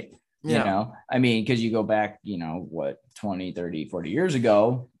then, right? Yeah. I mean, because you go back, 20, 30, 40 years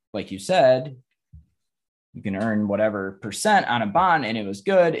ago, like you said, you can earn whatever percent on a bond and it was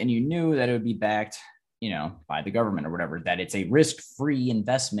good. And you knew that it would be backed, by the government or whatever, that it's a risk-free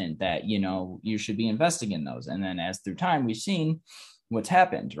investment that, you should be investing in those. And then as through time, we've seen what's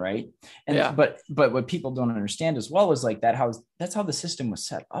happened. Right. And, but what people don't understand as well is like that's how the system was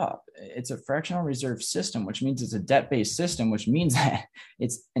set up. It's a fractional reserve system, which means it's a debt-based system, which means that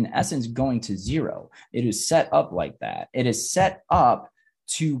it's in essence going to zero. It is set up like that. It is set up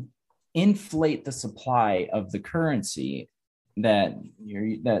to inflate the supply of the currency that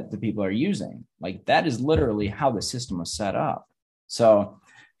the people are using. Like that is literally how the system was set up. So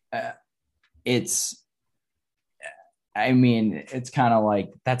it's kind of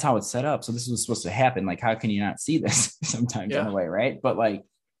like that's how it's set up. So this was supposed to happen. Like, how can you not see this sometimes in a way, right? But like,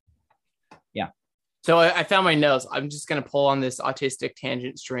 yeah. So I found my notes. I'm just gonna pull on this autistic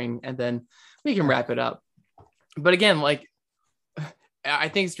tangent string, and then we can wrap it up. But again, like, I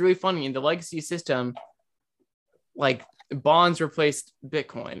think it's really funny in the legacy system. Like, bonds replaced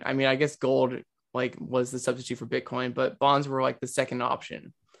Bitcoin. I mean, I guess gold like was the substitute for Bitcoin, but bonds were like the second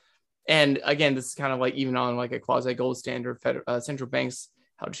option. And again, this is kind of like even on like a quasi gold standard, central banks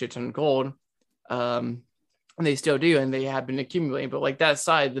held a shit ton of gold. And they still do, and they have been accumulating. But like that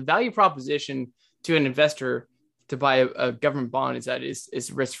side, the value proposition to an investor to buy a government bond is that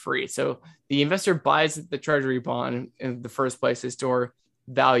is risk-free. So the investor buys the treasury bond in the first place to store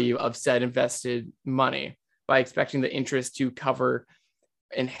value of said invested money by expecting the interest to cover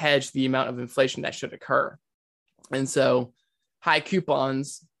and hedge the amount of inflation that should occur. And so high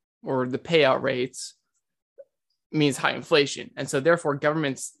coupons or the payout rates means high inflation. And so therefore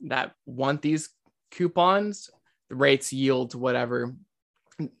governments that want these coupons, the rates, yields, whatever,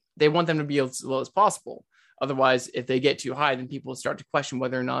 they want them to be as low as possible. Otherwise, if they get too high, then people start to question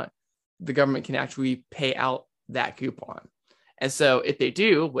whether or not the government can actually pay out that coupon. And so if they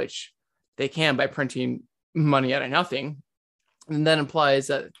do, which they can by printing money out of nothing, and that implies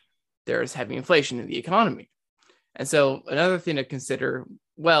that there's heavy inflation in the economy. And so another thing to consider,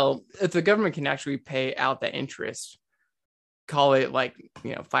 well, if the government can actually pay out that interest, call it like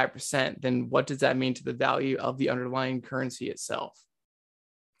 5%, then what does that mean to the value of the underlying currency itself?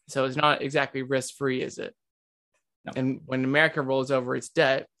 So it's not exactly risk-free, is it? No. And when America rolls over its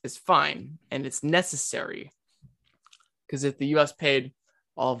debt, it's fine and it's necessary. Because if the US paid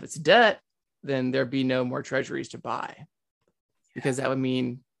all of its debt, then there'd be no more treasuries to buy, because that would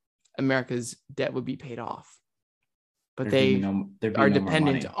mean America's debt would be paid off. But There'd be they there'd be are no more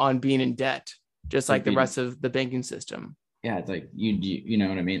dependent money. on being in debt, just like the be- rest of the banking system. Yeah, it's like you know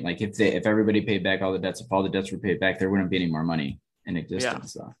what I mean? Like if everybody paid back all the debts, if all the debts were paid back, there wouldn't be any more money in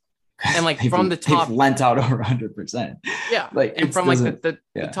existence. So. And like from the top, they've lent out over 100%. yeah, Like and from like the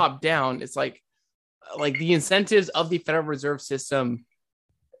yeah. top down, it's like the incentives of the Federal Reserve System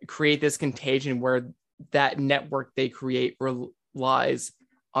create this contagion where that network they create relies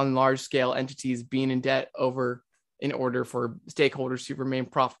on large scale entities being in debt in order for stakeholders to remain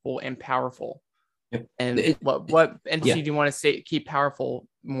profitable and powerful. Yep. And what entity do you want to keep powerful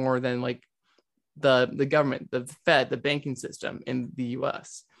more than like the government, the Fed, the banking system in the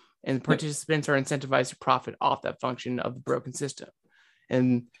US? And participants are incentivized to profit off that function of the broken system.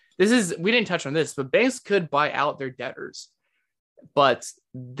 And we didn't touch on this, but banks could buy out their debtors, but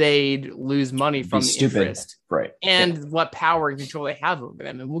they'd lose money from the interest, right? And what power and control they have over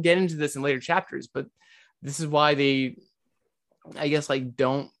them. And we'll get into this in later chapters, but this is why they, I guess, like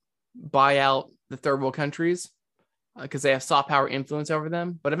don't buy out the third world countries because they have soft power influence over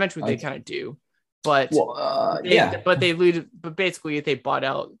them. But eventually they kind of do. But they lose. But basically, if they bought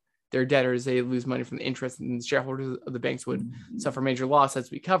out their debtors, they lose money from the interest, and the shareholders of the banks would suffer major loss,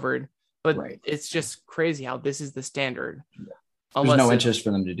 as we covered. But it's just crazy how this is the standard. There's no interest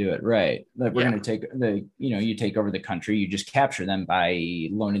for them to do it, right? Like we're going to take you take over the country, you just capture them by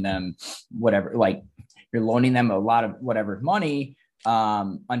loaning them whatever, like you're loaning them a lot of whatever money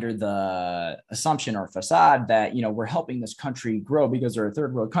under the assumption or facade that, we're helping this country grow because they're a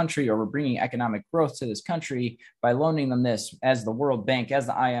third world country, or we're bringing economic growth to this country by loaning them this as the World Bank, as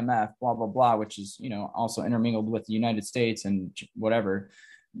the IMF, blah, blah, blah, which is, also intermingled with the United States and whatever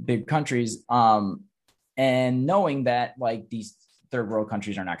big countries. And knowing that like these third world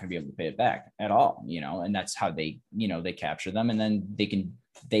countries are not going to be able to pay it back at all, and that's how they capture them. And then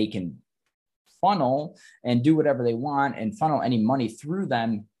they can funnel and do whatever they want and funnel any money through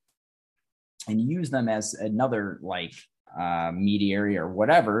them and use them as another like mediary or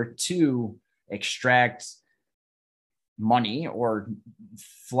whatever to extract money or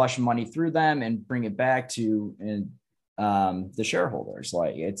flush money through them and bring it back to the shareholders.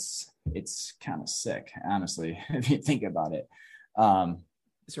 Like it's kind of sick, honestly, if you think about it.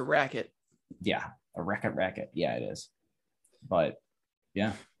 It's a racket. Yeah, a racket. Yeah, it is. But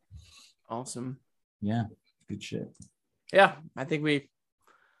yeah. Awesome. Yeah, good shit. Yeah, I think we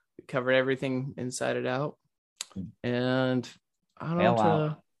covered everything inside it out. And I don't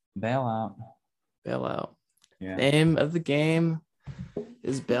know. Bailout. Yeah. Name of the game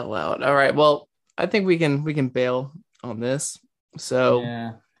is Bailout. All right. Well, I think we can bail on this. So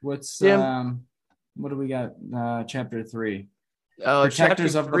yeah. What do we got? Chapter 3. Oh,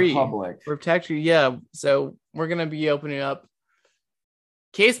 Protectors of the public. Yeah. So we're gonna be opening up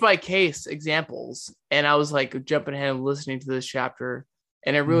case by case examples, and I was like jumping ahead and listening to this chapter,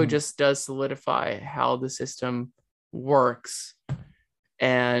 and it really just does solidify how the system works.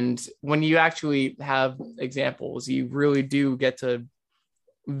 And when you actually have examples, you really do get to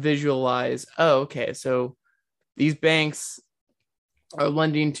visualize, oh, okay, so these banks are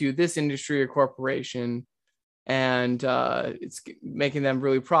lending to this industry or corporation, and it's making them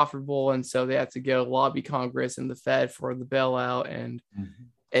really profitable, and so they have to go lobby Congress and the Fed for the bailout, and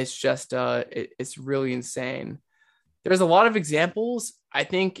it's just it's really insane. There's a lot of examples. I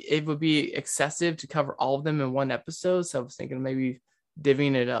think it would be excessive to cover all of them in one episode, so I was thinking maybe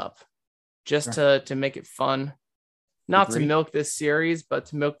divvying it up just to make it fun, not to milk this series, but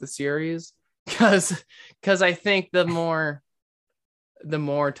to milk the series, because I think the more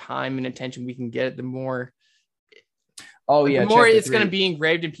time and attention we can get, the more it's going to be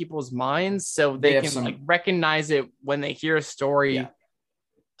engraved in people's minds, so they can like recognize it when they hear a story.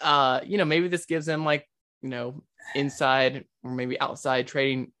 Maybe this gives them like inside or maybe outside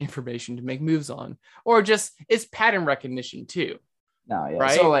trading information to make moves on, or just it's pattern recognition too. No, yeah.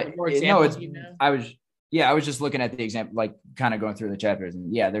 Right. So like, I was just looking at the example, like kind of going through the chapters,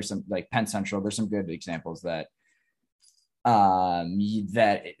 and there's some like Penn Central. There's some good examples that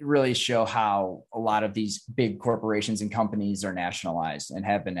really show how a lot of these big corporations and companies are nationalized and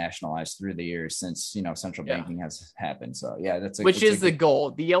have been nationalized through the years since central banking has happened. So which is the goal.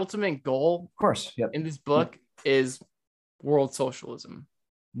 The ultimate goal, of course, in this book is world socialism,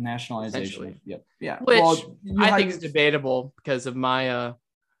 nationalization. Yep. Yeah. Which I think is debatable because of my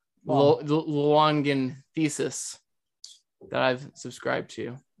Longan thesis that I've subscribed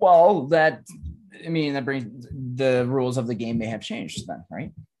to. Well, that brings the rules of the game may have changed then,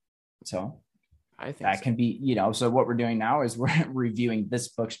 right? So I think that so. can be, so what we're doing now is we're reviewing this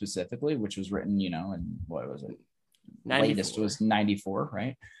book specifically, which was written, and what was it? 94. Latest was 94,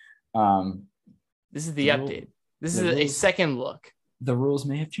 right? This is the update. This is a second look. The rules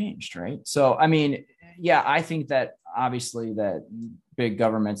may have changed, right? So, I mean, yeah, I think that obviously that big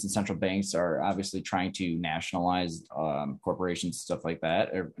governments and central banks are obviously trying to nationalize corporations, stuff like that,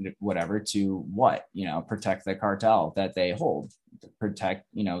 or whatever, to what, protect the cartel that they hold, protect,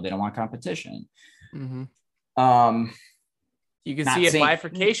 they don't want competition. Mm-hmm. You can see a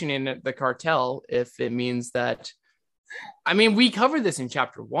bifurcation in the cartel if it means that, I mean, we covered this in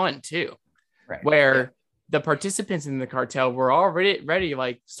chapter 1 too, right, where the participants in the cartel were already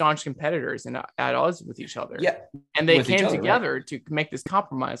like staunch competitors and at odds with each other. Yeah. And they came together to make this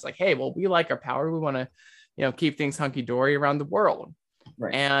compromise. Like, hey, well, we like our power. We want to, keep things hunky dory around the world.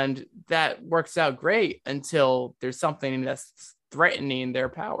 Right. And that works out great until there's something that's threatening their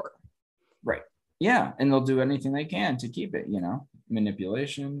power. Right. Yeah. And they'll do anything they can to keep it,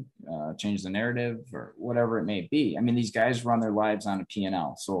 manipulation, change the narrative or whatever it may be. I mean, these guys run their lives on a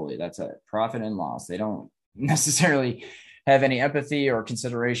P&L solely. That's a profit and loss. They don't necessarily have any empathy or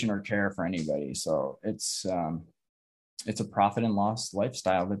consideration or care for anybody. So it's a profit and loss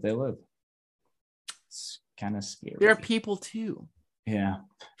lifestyle that they live. It's kind of scary. They're people too. Yeah.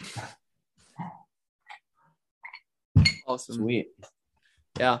 Awesome. Sweet.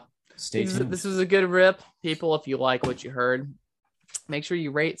 Yeah. Stay tuned. This was a good rip. People, if you like what you heard, make sure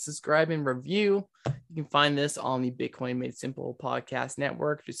you rate, subscribe, and review. You can find this on the Bitcoin Made Simple podcast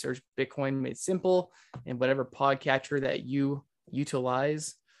network. Just search Bitcoin Made Simple in whatever podcatcher that you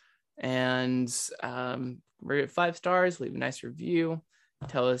utilize. And rate it 5 stars, leave a nice review.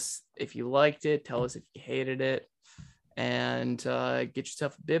 Tell us if you liked it. Tell us if you hated it. And get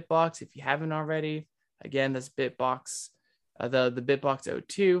yourself a Bitbox if you haven't already. Again, that's Bitbox, the Bitbox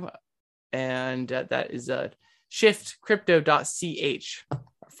 02. And that is shiftcrypto.ch.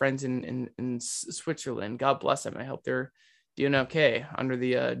 Our friends in Switzerland. God bless them. I hope they're doing okay under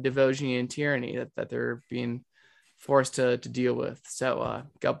the Devosian tyranny that they're being forced to deal with. So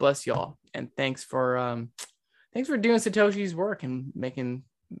God bless y'all, and thanks for doing Satoshi's work and making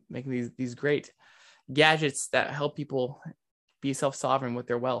these great gadgets that help people be self-sovereign with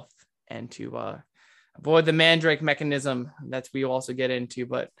their wealth and to avoid the Mandrake mechanism that we also get into,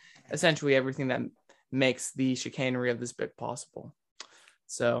 but essentially everything that makes the chicanery of this book possible.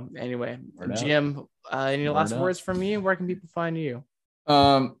 So anyway, Jim, any last words from you? Where can people find you?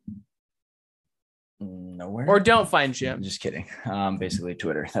 Nowhere. Or don't find Jim. Just kidding. Basically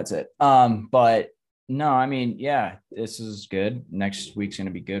Twitter. That's it. But no, I mean, yeah, this is good. Next week's going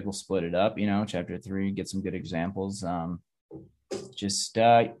to be good. We'll split it up, chapter 3, get some good examples. Just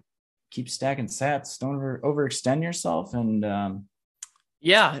keep stacking sats. Don't overextend yourself. And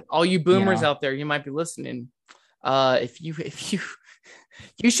yeah, all you boomers out there, you might be listening. If you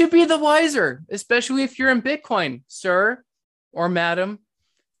should be the wiser, especially if you're in Bitcoin, sir or madam.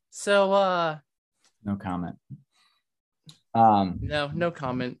 So no comment. No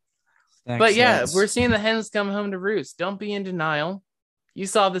comment. But yeah, we're seeing the hens come home to roost. Don't be in denial. You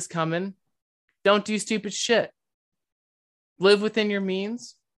saw this coming. Don't do stupid shit. Live within your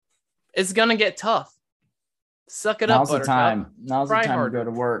means. It's gonna get tough. Suck it up, Buttercup. Now's the time to go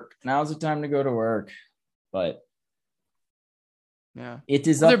to work. Now's the time to go to work. But yeah, it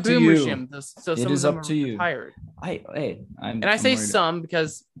is up to you. So it is up to you. Tired. I say some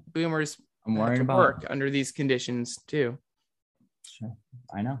because boomers I'm worried have to about work under these conditions too. Sure.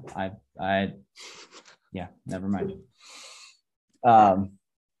 I know. Yeah, never mind.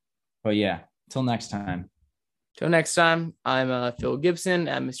 But yeah, till next time. Till next time, I'm Phil Gibson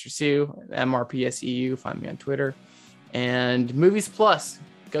at Mr. Sue, MRPSEU. Find me on Twitter. And Movies Plus,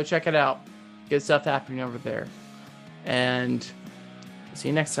 go check it out. Good stuff happening over there. And see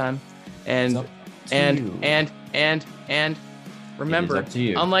you next time. And remember,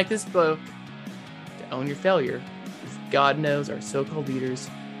 unlike this book, to own your failure, because God knows our so-called leaders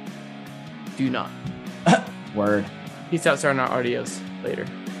do not. Word. Peace out, starting our audios later.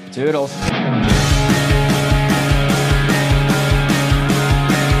 Toodles.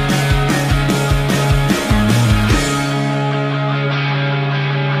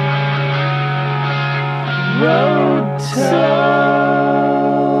 Road to